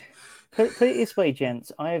do that. Put it this way,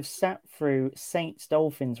 gents. I have sat through Saints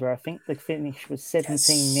Dolphins where I think the finish was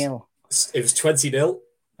 17-0. It was 20-0.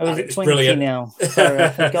 Oh, was it 20-0? Sorry, I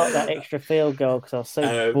forgot that extra field goal because I was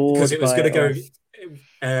so bored. Because it was going to go.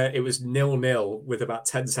 It was 0-0 with about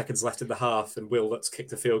 10 seconds left in the half, and Will Lutz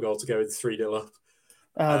kicked a field goal to go with 3-0 up.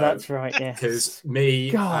 Oh, that's right, yeah. Because me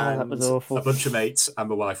and that was awful. A bunch of mates and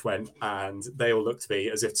my wife went, and they all looked at me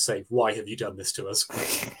as if to say, "Why have you done this to us?"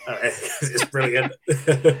 It's brilliant.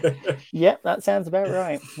 Yep, that sounds about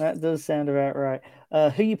right. That does sound about right.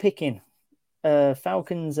 Who are you picking?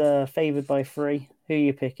 Falcons are favoured by 3. Who are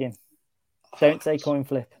you picking? Don't say coin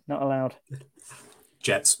flip. Not allowed.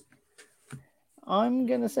 Jets. I'm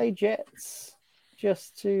going to say Jets.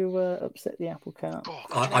 Just to upset the apple cart.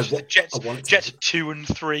 The Jets are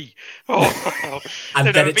 2-3. Oh,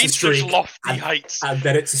 and then it's a streak. Such lofty heights. And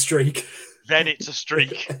then it's a streak. Then it's a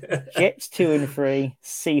streak. Jets 2-3.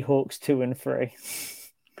 Seahawks 2-3.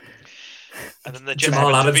 And then the Jets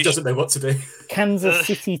Jamal Adams doesn't know what to do. Kansas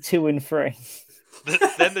City 2-3.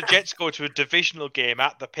 Then the Jets go to a divisional game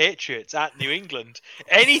at the Patriots at New England.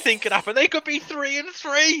 Anything could happen. They could be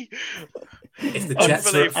 3-3. If the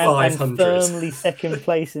Jets are at 500, and firmly second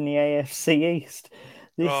place in the AFC East.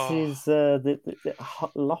 This is the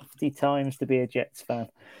lofty times to be a Jets fan.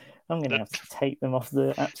 I'm going to have to take them off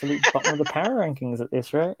the absolute bottom of the power rankings at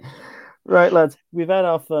this rate. Right, lads, we've had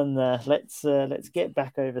our fun there. Let's get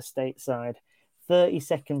back over stateside.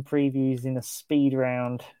 30-second previews in a speed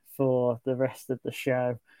round for the rest of the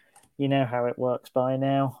show. You know how it works by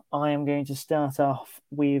now. I am going to start off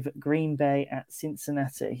with Green Bay at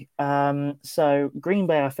Cincinnati. So Green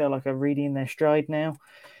Bay, I feel like are really in their stride now.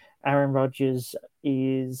 Aaron Rodgers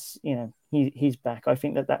is, he's back. I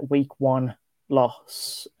think that week 1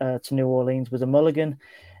 loss to New Orleans was a mulligan.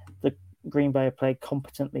 The Green Bay have played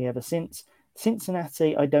competently ever since.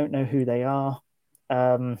 Cincinnati, I don't know who they are.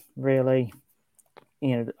 Really,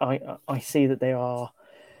 I see that they are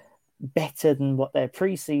better than what their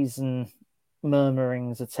preseason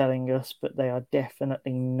murmurings are telling us, but they are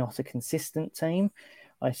definitely not a consistent team.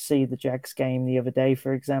 I see the Jags game the other day,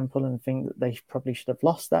 for example, and think that they probably should have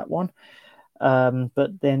lost that one.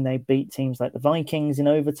 But then they beat teams like the Vikings in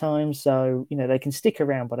overtime. So, they can stick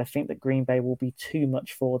around, but I think that Green Bay will be too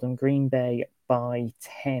much for them. Green Bay by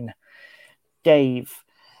 10. Dave,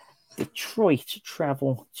 Detroit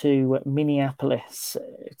travel to Minneapolis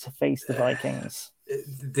to face the Vikings.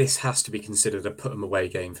 This has to be considered a put 'em away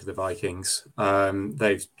game for the Vikings.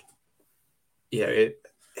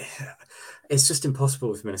 It's just impossible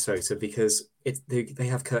with Minnesota because they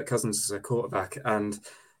have Kirk Cousins as a quarterback, and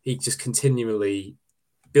he just continually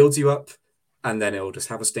builds you up, and then he'll just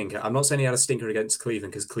have a stinker. I'm not saying he had a stinker against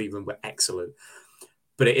Cleveland because Cleveland were excellent,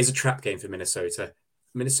 but it is a trap game for Minnesota.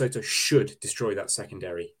 Minnesota should destroy that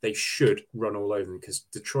secondary. They should run all over them because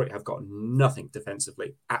Detroit have got nothing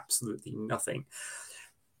defensively, absolutely nothing.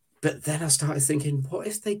 But then I started thinking, what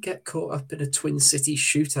if they get caught up in a Twin City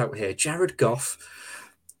shootout here? Jared Goff,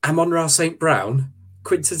 Amon-Ra St. Brown,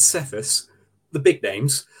 Quinton Cephas, the big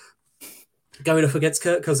names, going up against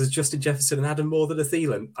Kirk Cousins, Justin Jefferson, and Adam Moore than a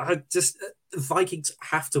Thielen. The Vikings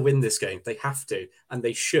have to win this game. They have to, and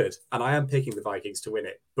they should. And I am picking the Vikings to win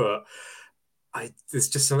it, but there's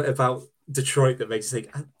just something about Detroit that makes you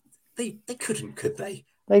think they couldn't, could they?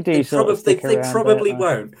 They do. They probably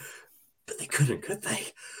won't, but they couldn't, could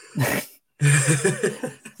they?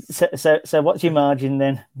 So what's your margin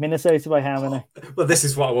then? Minnesota by how many? Well, this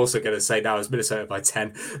is what I'm also going to say now: is Minnesota by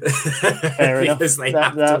 10. Fair enough. Because they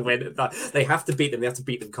have to win. They have to beat them. They have to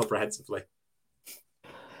beat them comprehensively.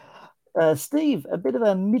 Steve, a bit of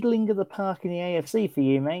a middling of the park in the AFC for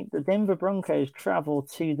you, mate. The Denver Broncos travel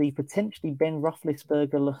to the potentially Ben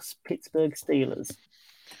Roethlisberger-less Pittsburgh Steelers.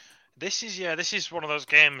 This is one of those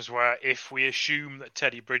games where if we assume that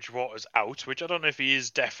Teddy Bridgewater's out, which I don't know if he is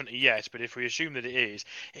definitely yet, but if we assume that it is,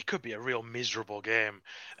 it could be a real miserable game.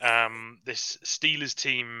 This Steelers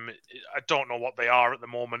team, I don't know what they are at the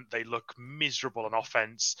moment. They look miserable on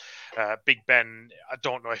offense. Big Ben, I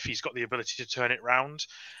don't know if he's got the ability to turn it round.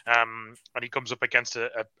 And he comes up against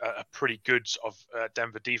a pretty good sort of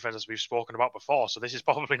Denver defense, as we've spoken about before. So this is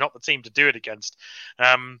probably not the team to do it against.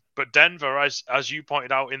 But Denver, as you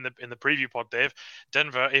pointed out in the preview pod, Dave,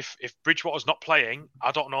 Denver, if Bridgewater's not playing,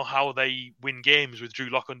 I don't know how they win games with Drew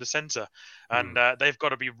Lock under center. And they've got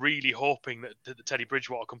to be really hoping that Teddy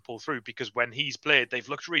Bridgewater can pull through, because when he's played, they've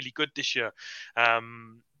looked really good this year.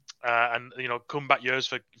 And comeback years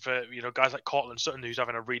for guys like Cortland Sutton, who's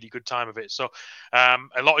having a really good time of it. So a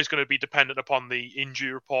lot is going to be dependent upon the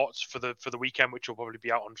injury reports for the weekend, which will probably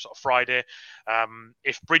be out on sort of Friday.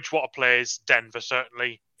 If Bridgewater plays, Denver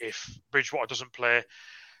certainly. If Bridgewater doesn't play,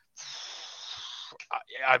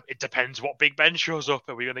 it depends what Big Ben shows up.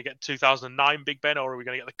 Are we going to get 2009 Big Ben, or are we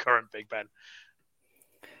going to get the current Big Ben?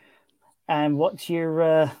 And what's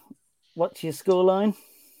your scoreline?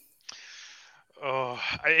 Oh,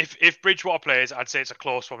 if Bridgewater plays, I'd say it's a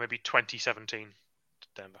close one, maybe 2017 to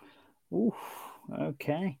Denver. Ooh,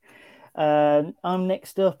 okay. I'm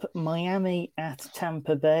next up, Miami at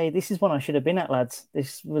Tampa Bay. This is one I should have been at, lads.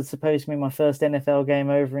 This was supposed to be my first NFL game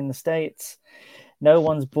over in the States. No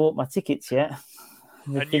one's bought my tickets yet.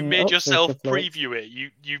 And you made yourself preview it. You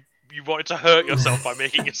wanted to hurt yourself by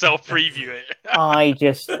making yourself preview it. I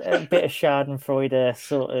just, a bit of Schadenfreude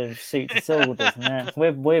sort of suits us all, doesn't it?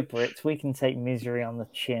 We're Brits. We can take misery on the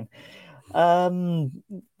chin.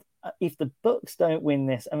 If the Bucks don't win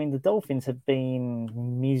this, I mean, the Dolphins have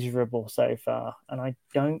been miserable so far, and I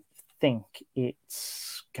don't think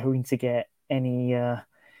it's going to get any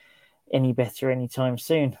better anytime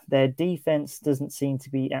soon. Their defense doesn't seem to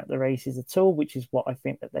be at the races at all, which is what I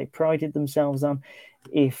think that they prided themselves on.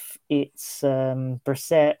 If it's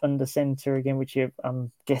Brissett under center again, which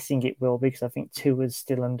I'm guessing it will, because I think Tua's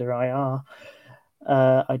still under IR,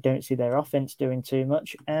 I don't see their offense doing too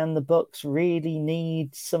much. And the Bucks really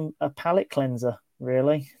need a palate cleanser,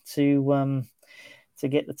 really, to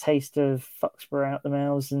get the taste of Foxborough out the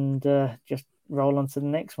mouths and just roll on to the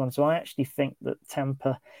next one. So I actually think that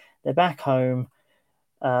Tampa, they're back home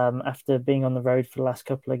after being on the road for the last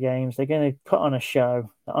couple of games. They're going to put on a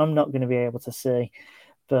show that I'm not going to be able to see.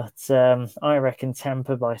 But I reckon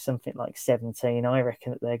Tampa by something like 17. I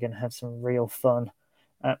reckon that they're going to have some real fun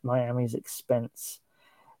at Miami's expense.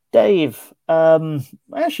 Dave,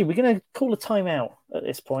 actually, we're going to call a timeout at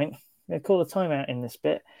this point. We're going to call a timeout in this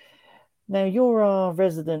bit. Now, you're our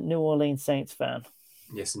resident New Orleans Saints fan.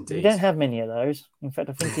 Yes, indeed. We don't have many of those. In fact,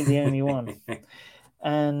 I think you're the only one.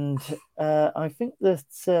 And I think that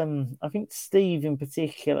Steve in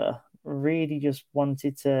particular really just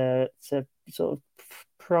wanted to sort of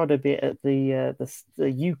prod a bit at the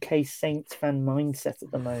UK Saints fan mindset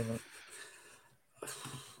at the moment.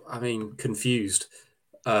 I mean, confused.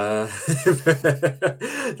 That's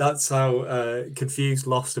how confused,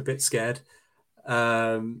 lost, a bit scared.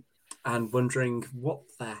 and wondering what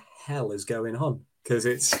the hell is going on, because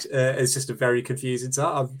it's just a very confusing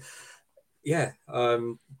time.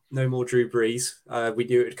 No more Drew Brees. We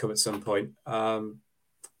knew it would come at some point. And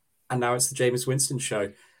now it's the Jameis Winston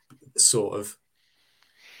show, sort of.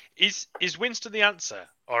 Is Winston the answer,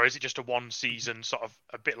 or is it just a one season sort of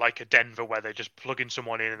a bit like a Denver where they're just plugging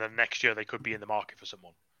someone in and then next year they could be in the market for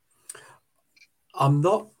someone? I'm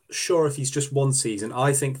not sure if he's just one season.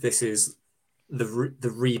 I think this is the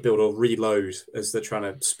rebuild or reload, as they're trying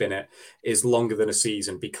to spin it, is longer than a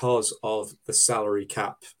season because of the salary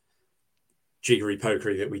cap jiggery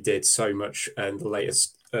pokery that we did so much in the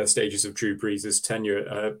latest stages of Drew Brees' tenure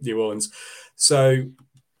at New Orleans. So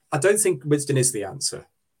I don't think Winston is the answer.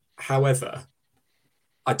 However,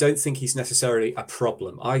 I don't think he's necessarily a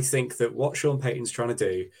problem. I think that what Sean Payton's trying to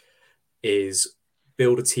do is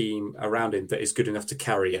build a team around him that is good enough to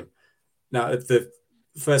carry him. Now, the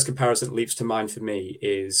first comparison that leaps to mind for me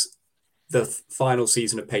is the final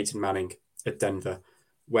season of Peyton Manning at Denver,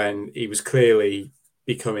 when he was clearly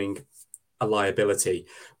becoming a liability,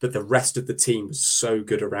 but the rest of the team was so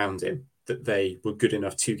good around him that they were good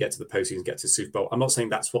enough to get to the postseason, get to the Super Bowl. I'm not saying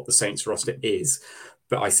that's what the Saints roster is,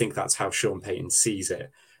 but I think that's how Sean Payton sees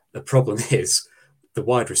it. The problem is the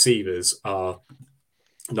wide receivers are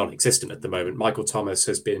non-existent at the moment. Michael Thomas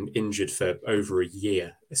has been injured for over a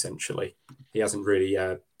year, essentially. He hasn't really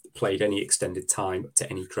played any extended time to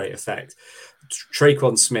any great effect.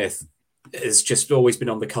 Traquan Smith has just always been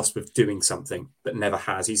on the cusp of doing something, but never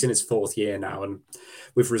has. He's in his fourth year now, and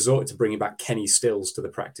we've resorted to bringing back Kenny Stills to the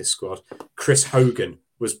practice squad. Chris Hogan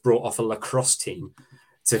was brought off a lacrosse team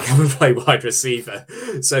to come and play wide receiver.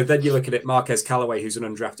 So then you look at it, Marquez Callaway, who's an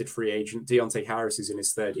undrafted free agent. Deontay Harris is in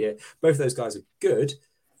his third year. Both those guys are good.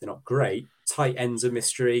 They're not great. Tight ends a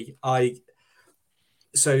mystery.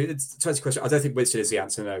 So it's to answer your question, I don't think Winston is the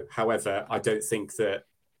answer, no. However, I don't think that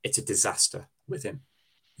it's a disaster with him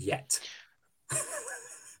yet.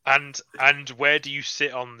 And where do you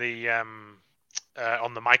sit on the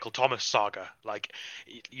Michael Thomas saga? Like,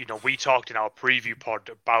 you know, we talked in our preview pod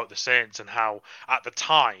about the Saints and how at the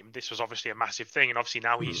time this was obviously a massive thing, and obviously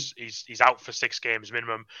now he's out for 6 games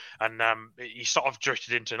minimum, and he's sort of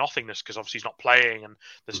drifted into nothingness because obviously he's not playing, and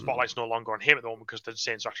the spotlight's no longer on him at the moment because the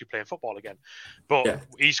Saints are actually playing football again. But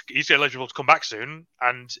he's eligible to come back soon,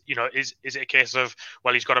 and you know, is it a case of,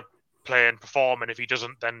 well, he's got to play and perform, and if he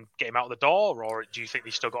doesn't, then get him out the door, or do you think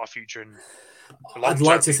he's still got a future in? I'd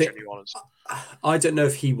like to think. I don't know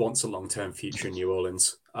if he wants a long-term future in New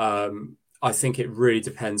Orleans. I think it really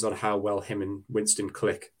depends on how well him and Winston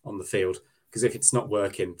click on the field. Because if it's not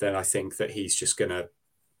working, then I think that he's just going to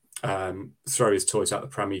throw his toys out the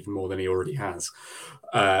pram even more than he already has,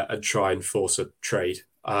 and try and force a trade.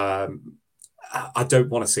 I don't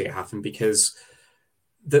want to see it happen because,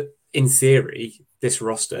 in theory, this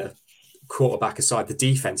roster, quarterback aside, the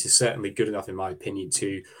defense is certainly good enough, in my opinion,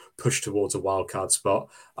 to push towards a wild card spot.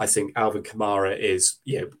 I think Alvin Kamara is,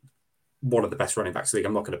 one of the best running backs in the league.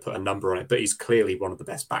 I'm not going to put a number on it, but he's clearly one of the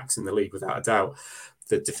best backs in the league without a doubt.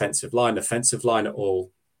 The defensive line, offensive line are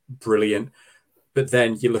all brilliant. But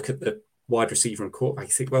then you look at the wide receiver and quarterback,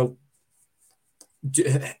 you think, well,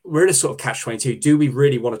 we're in a sort of catch-22. Do we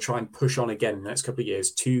really want to try and push on again in the next couple of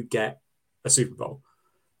years to get a Super Bowl?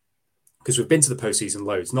 Because we've been to the postseason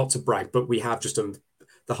loads, not to brag, but we have just done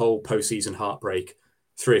the whole postseason heartbreak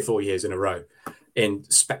 3 or 4 years in a row in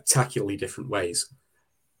spectacularly different ways.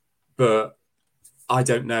 But I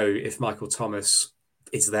don't know if Michael Thomas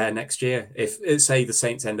is there next year. If, say, the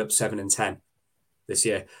Saints end up 7-10 this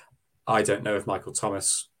year, I don't know if Michael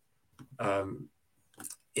Thomas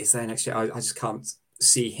is there next year. I just can't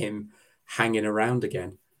see him hanging around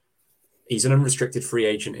again. He's an unrestricted free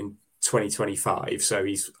agent in 2025, so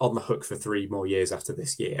he's on the hook for 3 more years after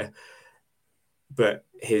this year. But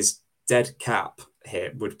his dead cap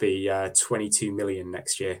hit would be $22 million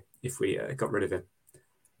next year if we got rid of him.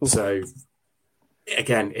 So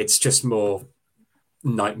again, it's just more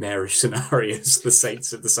nightmarish scenarios, the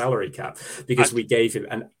Saints at the salary cap, because we gave him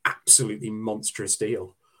an absolutely monstrous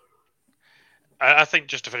deal. I think,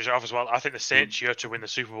 just to finish it off as well, I think the Saints' year to win the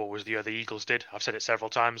Super Bowl was the year the Eagles did. I've said it several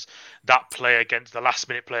times. That play against the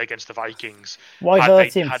last-minute play against the Vikings. Why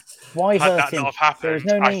hurt him? Why hurt that him? Not have happened,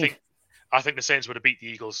 There was no need. I think the Saints would have beat the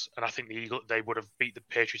Eagles, and I think they would have beat the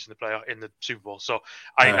Patriots in the Super Bowl. So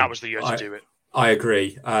I think that was the year to do it. I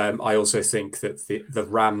agree. I also think that the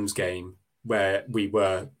Rams game, where we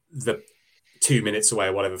were the 2 minutes away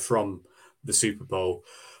or whatever from the Super Bowl,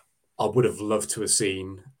 I would have loved to have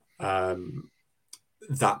seen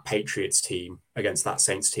that Patriots team against that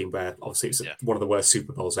Saints team, where obviously it was one of the worst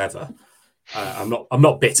Super Bowls ever. I'm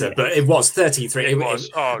not bitter, but it was 13-3. It was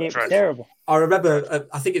dreadful. Terrible. I remember,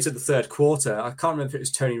 I think it was in the third quarter. I can't remember if it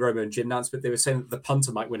was Tony Romo and Jim Nance, but they were saying that the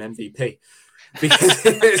punter might win MVP because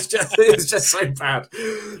it was just so bad.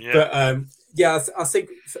 Yeah. But I think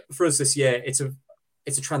for us this year, it's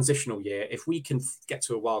a transitional year. If we can get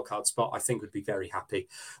to a wild card spot, I think we'd be very happy.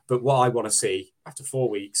 But what I want to see after 4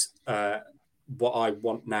 weeks, what I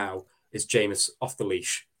want now is Jameis off the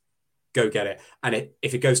leash. Go get it. And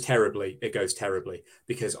if it goes terribly, it goes terribly,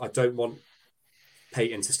 because I don't want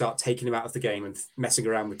Peyton to start taking him out of the game and messing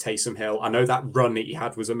around with Taysom Hill. I know that run that he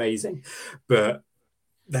had was amazing, but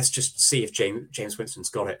let's just see if James Winston's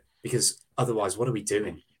got it, because otherwise, what are we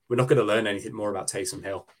doing? We're not going to learn anything more about Taysom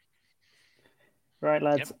Hill. Right,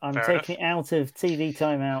 lads, Yep, I'm fair taking it out of TV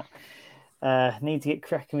timeout. Need to get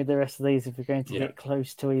cracking with the rest of these if we're going to get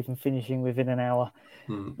close to even finishing within an hour.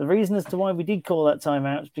 The reason as to why we did call that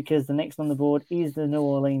timeout is because the next on the board is the New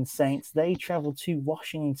Orleans Saints. They travel to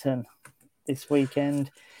Washington this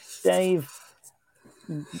weekend. Dave,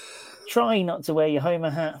 try not to wear your Homer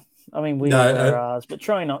hat. I mean, we wear ours, but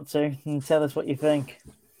try not to, and tell us what you think.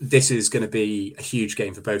 This is going to be a huge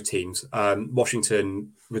game for both teams.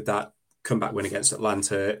 Washington, with that comeback win against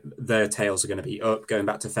Atlanta, their tails are going to be up going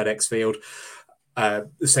back to FedEx Field. The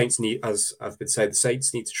Saints need, as I've been saying, the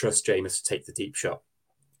Saints need to trust Jameis to take the deep shot.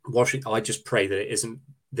 I just pray that it isn't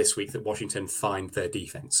this week that Washington find their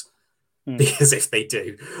defense, because if they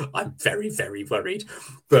do, I'm very, very worried.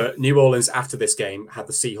 But New Orleans after this game had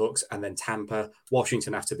the Seahawks and then Tampa.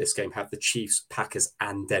 Washington after this game had the Chiefs, Packers,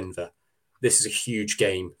 and Denver. This is a huge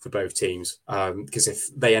game for both teams, because if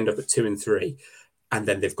they end up at 2-3 and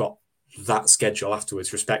then they've got that schedule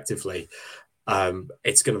afterwards, respectively,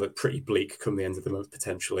 it's going to look pretty bleak come the end of the month,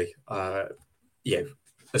 potentially.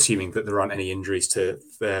 Assuming that there aren't any injuries to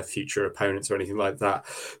their future opponents or anything like that.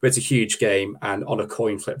 But it's a huge game, and on a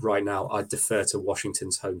coin flip right now, I'd defer to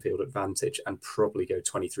Washington's home field advantage and probably go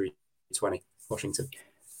 23-20 Washington.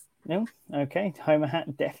 No? Okay, Homer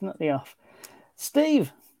hat definitely off.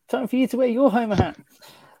 Steve, time for you to wear your Homer hat.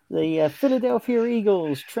 The Philadelphia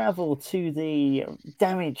Eagles travel to the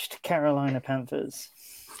damaged Carolina Panthers.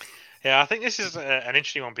 Yeah, I think this is an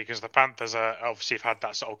interesting one because the Panthers obviously have had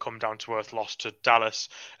that sort of come down to earth loss to Dallas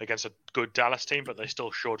against a good Dallas team, but they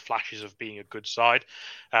still showed flashes of being a good side.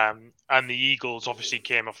 And the Eagles obviously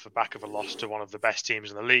came off the back of a loss to one of the best teams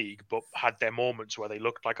in the league, but had their moments where they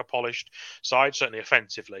looked like a polished side, certainly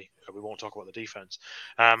offensively. We won't talk about the defense.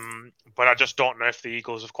 But I just don't know if the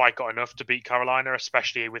Eagles have quite got enough to beat Carolina,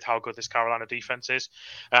 especially with how good this Carolina defense is.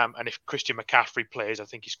 And if Christian McCaffrey plays, I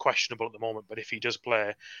think he's questionable at the moment, but if he does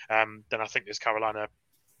play, then I think this Carolina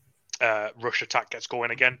rush attack gets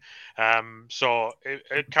going again. So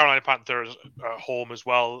Carolina Panthers are home as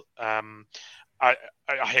well. I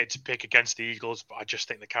hate to pick against the Eagles, but I just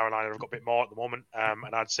think that Carolina have got a bit more at the moment.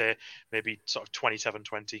 And I'd say maybe sort of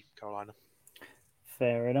 27-20 Carolina.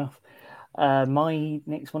 Fair enough. My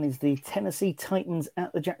next one is the Tennessee Titans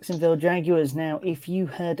at the Jacksonville Jaguars. Now, if you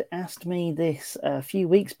had asked me this a few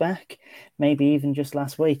weeks back, maybe even just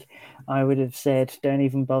last week, I would have said, don't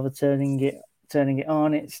even bother turning it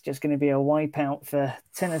on. It's just going to be a wipeout for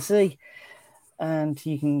Tennessee. And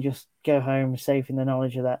you can just go home safe in the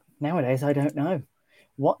knowledge of that. Nowadays, I don't know.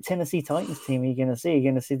 What Tennessee Titans team are you going to see? You're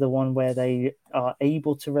going to see the one where they are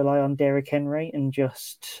able to rely on Derrick Henry and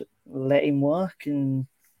just let him work and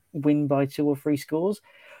win by 2 or 3 scores,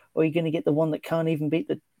 or are you going to get the one that can't even beat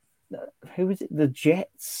the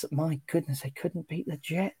Jets? My goodness, they couldn't beat the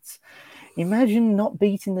Jets. Imagine not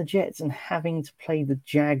beating the Jets and having to play the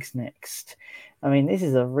Jags next. I mean, this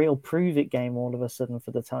is a real prove-it game all of a sudden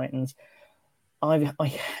for the Titans. I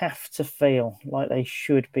have to feel like they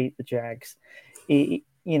should beat the Jags.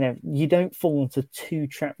 You don't fall into 2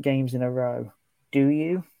 trap games in a row, do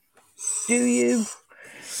you? Is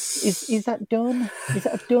that done? Is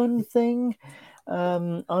that a done thing?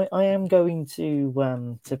 I am going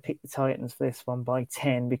to pick the Titans for this one by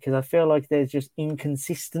 10 because I feel like there's just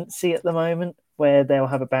inconsistency at the moment where they'll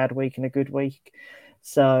have a bad week and a good week.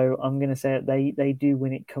 So I'm going to say that they do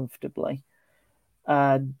win it comfortably.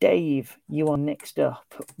 Dave, you are next up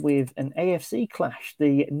with an AFC clash.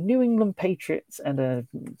 The New England Patriots and a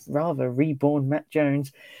rather reborn Matt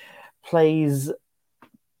Jones plays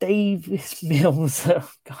Davis Mills,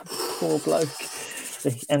 God, poor bloke,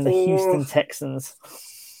 and the Houston Texans.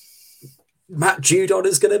 Matt Judon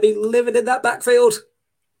is going to be living in that backfield.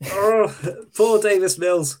 Poor Davis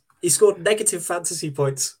Mills. He scored negative fantasy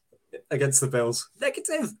points against the Bills.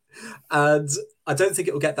 Negative. And I don't think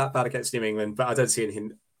it will get that bad against New England, but I don't see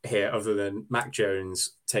anything here other than Mac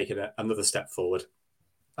Jones taking another step forward.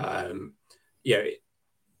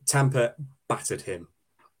 Tampa battered him.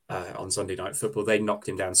 on Sunday Night Football. They knocked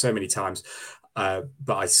him down so many times, but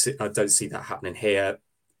I don't see that happening here.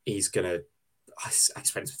 He's going to, I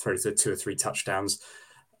expect to throw 2 or 3 touchdowns.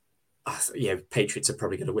 Patriots are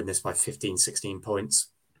probably going to win this by 15, 16 points.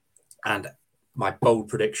 And my bold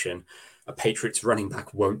prediction, a Patriots running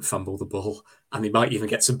back won't fumble the ball, and they might even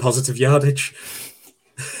get some positive yardage.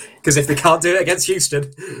 Because if they can't do it against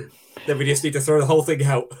Houston, then we just need to throw the whole thing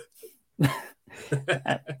out.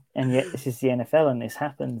 And yet this is the NFL, and this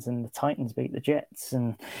happens, and the Titans beat the Jets,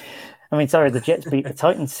 and the Jets beat the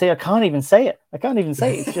Titans. See, I can't even say it.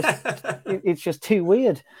 It's just too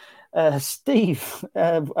weird. Steve,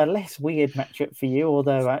 a less weird matchup for you,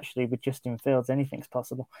 although actually with Justin Fields, anything's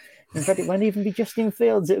possible. In fact, it won't even be Justin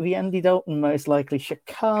Fields. It'll be Andy Dalton, most likely.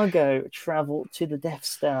 Chicago travel to the Death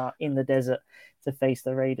Star in the desert to face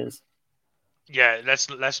the Raiders. Yeah, let's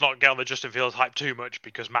not get on the Justin Fields hype too much,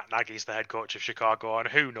 because Matt Nagy's the head coach of Chicago, and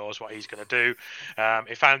who knows what he's going to do.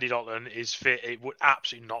 If Andy Dalton is fit, it would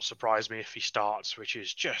absolutely not surprise me if he starts, which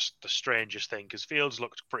is just the strangest thing, because Fields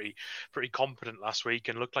looked pretty competent last week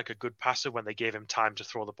and looked like a good passer when they gave him time to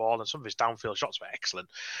throw the ball, and some of his downfield shots were excellent.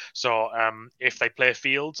 So if they play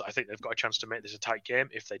Fields, I think they've got a chance to make this a tight game.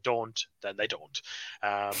 If they don't, then they don't.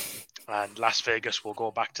 And Las Vegas will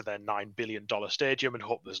go back to their $9 billion stadium and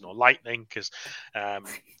hope there's no lightning, because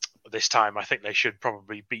this time I think they should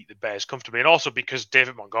probably beat the Bears comfortably, and also because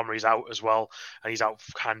David Montgomery's out as well, and he's out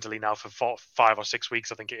handily now for 5 or 6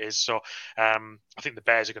 weeks, I think it is. So I think the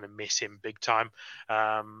Bears are going to miss him big time,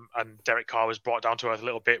 and Derek Carr was brought down to earth a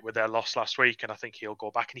little bit with their loss last week, and I think he'll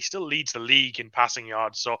go back, and he still leads the league in passing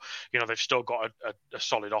yards, so they've still got a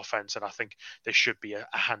solid offense, and I think this should be a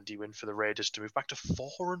handy win for the Raiders to move back to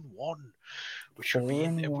 4-1, which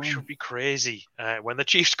would be crazy when the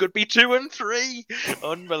Chiefs could be 2-3.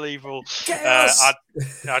 Unbelievable. Chaos.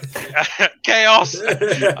 Chaos.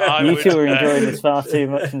 You two are enjoying this far too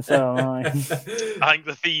much, and so am I. I think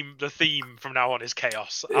the theme from now on is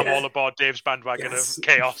chaos. I'm all aboard Dave's bandwagon of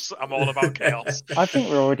chaos. I'm all about chaos. I think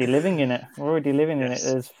we're already living in it.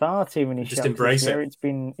 There's far too many shots. Just embrace it.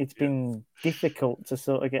 It's been difficult to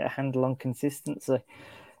sort of get a handle on consistency.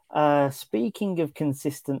 Speaking of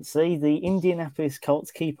consistency, the Indianapolis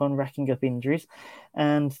Colts keep on racking up injuries,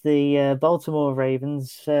 and the Baltimore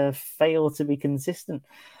Ravens fail to be consistent.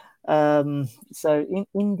 So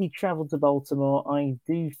Indy traveled to Baltimore. I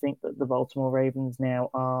do think that the Baltimore Ravens now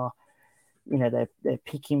are, they're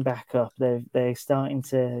picking back up. They're starting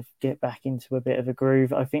to get back into a bit of a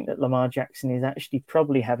groove. I think that Lamar Jackson is actually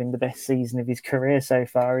probably having the best season of his career so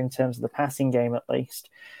far in terms of the passing game, at least.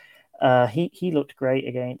 He looked great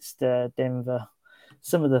against Denver.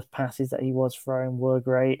 Some of the passes that he was throwing were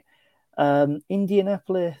great.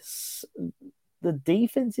 Indianapolis, the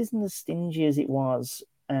defense isn't as stingy as it was,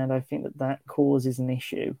 and I think that causes an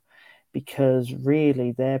issue, because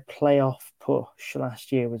really their playoff push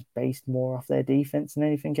last year was based more off their defense than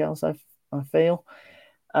anything else, I feel.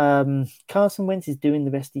 Carson Wentz is doing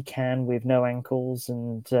the best he can with no ankles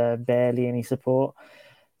and barely any support.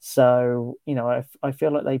 So, I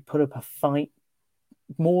feel like they put up a fight,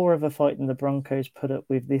 more of a fight than the Broncos put up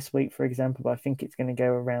with this week, for example, but I think it's going to go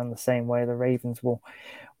around the same way. The Ravens will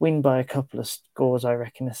win by a couple of scores, I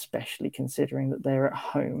reckon, especially considering that they're at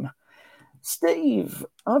home. Steve,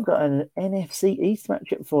 I've got an NFC East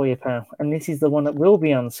matchup for you, pal, and this is the one that will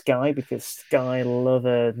be on Sky, because Sky love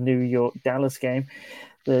a New York-Dallas game.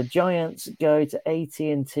 The Giants go to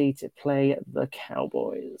AT&T to play the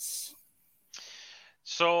Cowboys.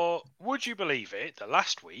 So, would you believe it that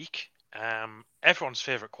last week, everyone's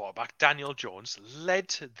favourite quarterback, Daniel Jones, led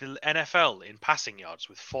the NFL in passing yards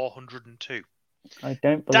with 402. I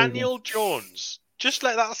don't believe Daniel Jones. Just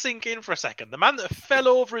let that sink in for a second. The man that fell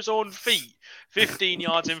over his own feet 15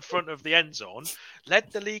 yards in front of the end zone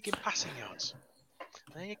led the league in passing yards.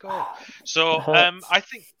 There you go. So,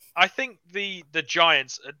 I think the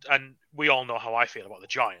Giants, and we all know how I feel about the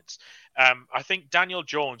Giants. I think Daniel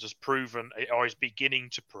Jones has proven, or is beginning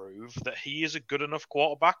to prove, that he is a good enough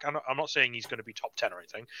quarterback. I'm not saying he's going to be top 10 or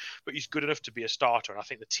anything, but he's good enough to be a starter. And I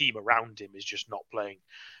think the team around him is just not playing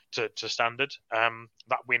to standard.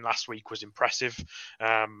 That win last week was impressive.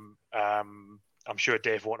 I'm sure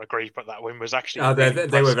Dave won't agree, but that win was actually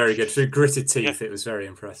they were very good. Through gritted teeth, It was very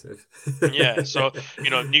impressive. Yeah, so,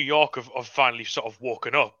 New York have finally sort of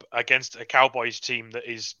woken up against a Cowboys team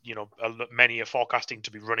that is, many are forecasting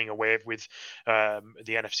to be running away with the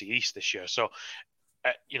NFC East this year. So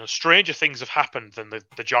stranger things have happened than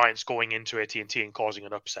the Giants going into AT&T and causing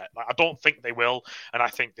an upset. Like, I don't think they will, and I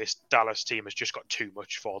think this Dallas team has just got too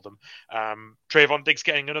much for them. Trayvon Diggs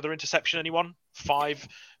getting another interception, anyone? Five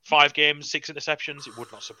games, 6 interceptions. It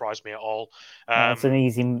would not surprise me at all. It's an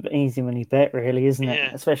easy money bet, really, isn't it?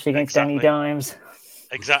 Yeah, especially against Danny Dimes.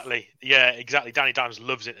 Exactly. Yeah, exactly. Danny Dimes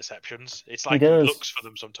loves interceptions. It's like he looks for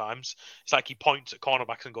them sometimes. It's like he points at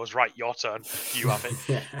cornerbacks and goes, right, your turn. You have it.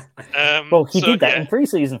 Well, he did that in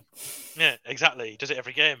preseason. Yeah, exactly. He does it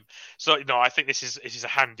every game. So, I think this is a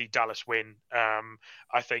handy Dallas win.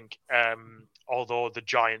 I think although the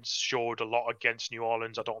Giants showed a lot against New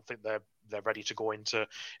Orleans, I don't think they're ready to go into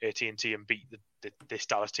AT&T and beat this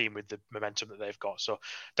Dallas team with the momentum that they've got. So,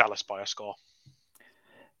 Dallas by a score.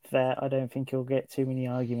 Fair. I don't think you'll get too many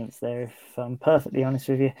arguments there, if I'm perfectly honest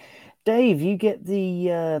with you. Dave, you get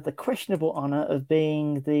the questionable honour of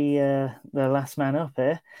being the last man up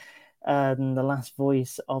here and the last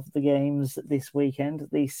voice of the games this weekend.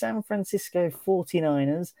 The San Francisco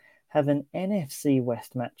 49ers have an NFC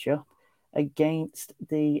West matchup against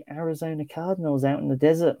the Arizona Cardinals out in the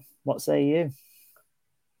desert. What say you?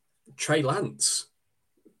 Trey Lance.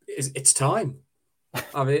 It's time.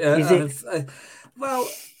 I mean, well,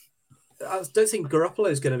 I don't think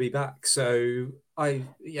Garoppolo is going to be back, so Matt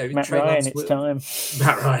Trey Ryan, Lance, it's time.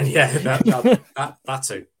 Matt Ryan, yeah,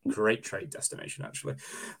 that's a great trade destination, actually.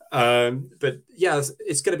 But yeah,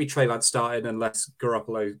 it's going to be Trey Lance starting unless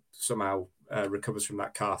Garoppolo somehow recovers from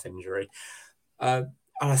that calf injury. And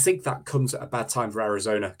I think that comes at a bad time for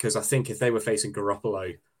Arizona, because I think if they were facing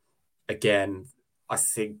Garoppolo again, I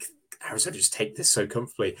think Arizona just take this so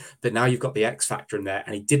comfortably. But now you've got the X factor in there,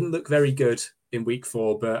 and he didn't look very good in week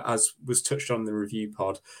 4, but as was touched on in the review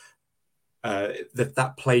pod,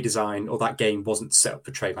 that play design or that game wasn't set up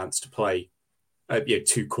for Trey Lance to play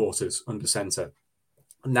 2 quarters under center.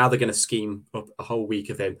 Now they're going to scheme up a whole week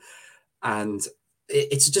of him, and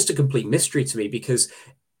it's just a complete mystery to me, because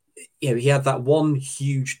he had that one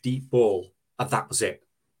huge deep ball, and that was it.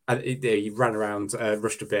 And he ran around,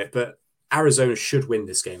 rushed a bit, but Arizona should win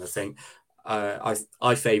this game, I think.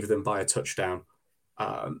 I favor them by a touchdown,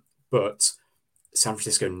 but San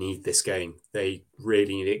Francisco need this game. They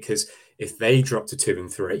really need it, because if they drop to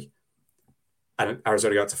 2-3 and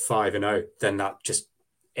Arizona got to 5-0, then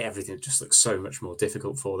everything just looks so much more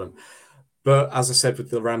difficult for them. But as I said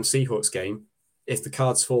with the Rams-Seahawks game, if the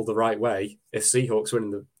cards fall the right way, if Seahawks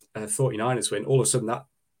win and the 49ers win, all of a sudden that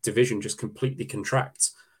division just completely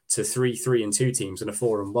contracts to 3-3-2 teams and a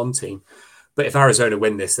 4-1 team. But if Arizona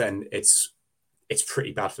win this, then it's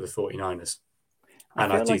pretty bad for the 49ers.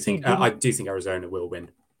 And I do think Arizona will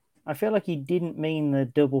win. I feel like he didn't mean the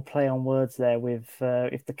double play on words there with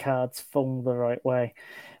if the cards fall the right way.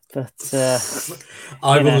 But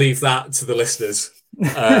I will leave that to the listeners.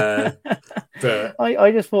 But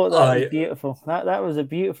I just thought that was beautiful. That was a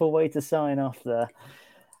beautiful way to sign off there.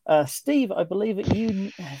 Steve, I believe that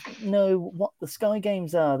you know what the Sky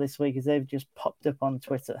Games are this week, as they've just popped up on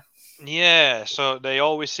Twitter. Yeah, so they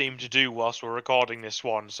always seem to do whilst we're recording this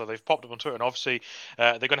one. So they've popped up on Twitter, and obviously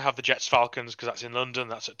they're going to have the Jets Falcons, because that's in London.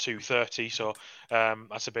 That's at 2:30, so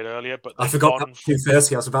that's a bit earlier. But I forgot that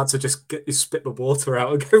 2:30. I was about to just spit the water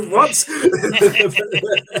out and go, what?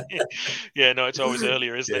 Yeah, no, it's always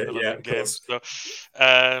earlier, isn't it? The London games. So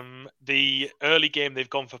the early game, they've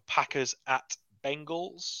gone for Packers at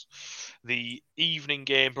Bengals. The evening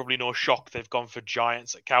game, probably no shock, they've gone for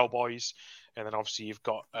Giants at Cowboys. And then obviously you've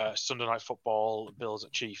got Sunday Night Football, Bills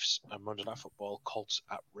at Chiefs, and Monday Night Football, Colts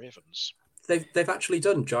at Ravens. They've actually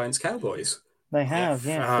done Giants Cowboys. They have,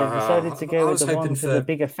 yeah. They've decided to go with the one for the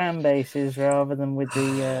bigger fan bases rather than with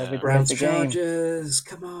the Browns Chargers.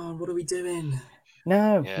 Come on, what are we doing?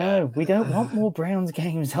 No, we don't want more Browns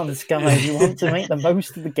games on Sky. We want to make the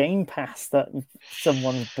most of the Game Pass that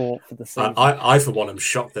someone's bought for the season. I for one, am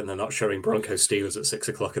shocked that they're not showing Broncos Steelers at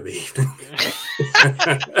 6:00 in the evening.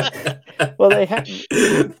 Well, they had,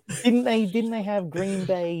 didn't they have Green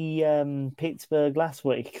Bay Pittsburgh last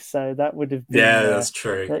week? So that would have been that's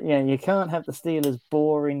true. You can't have the Steelers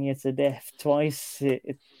boring you to death twice in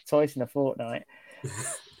a fortnight.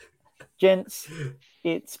 Gents,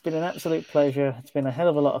 it's been an absolute pleasure. It's been a hell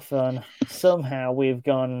of a lot of fun. Somehow we've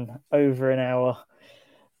gone over an hour,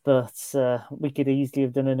 but we could easily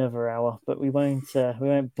have done another hour, but we won't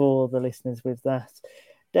bore the listeners with that.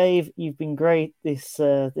 Dave, you've been great this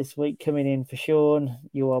week coming in for Sean.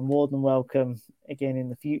 You are more than welcome again in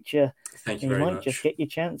the future. Thank you very much. You might just get your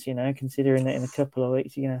chance, considering that in a couple of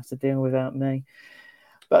weeks you're going to have to deal without me.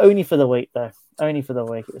 But only for the week, though. Only for the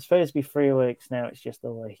week. It was supposed to be 3 weeks. Now it's just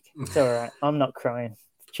a week. It's all right. I'm not crying.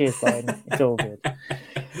 Cheers, Biden. It's all good.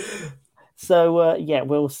 So,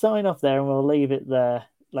 we'll sign off there and we'll leave it there,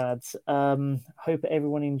 lads. Hope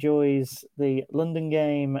everyone enjoys the London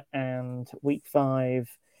game and week 5,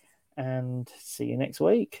 and see you next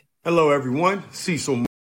week. Hello, everyone. Cecil.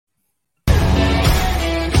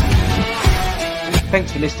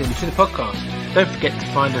 Thanks for listening to the podcast. Don't forget to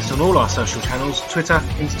find us on all our social channels, Twitter,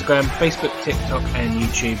 Instagram, Facebook, TikTok and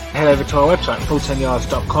YouTube. Head over to our website,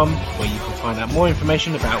 full10yards.com, where you can find out more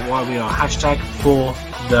information about why we are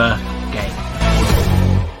 #4TheGame.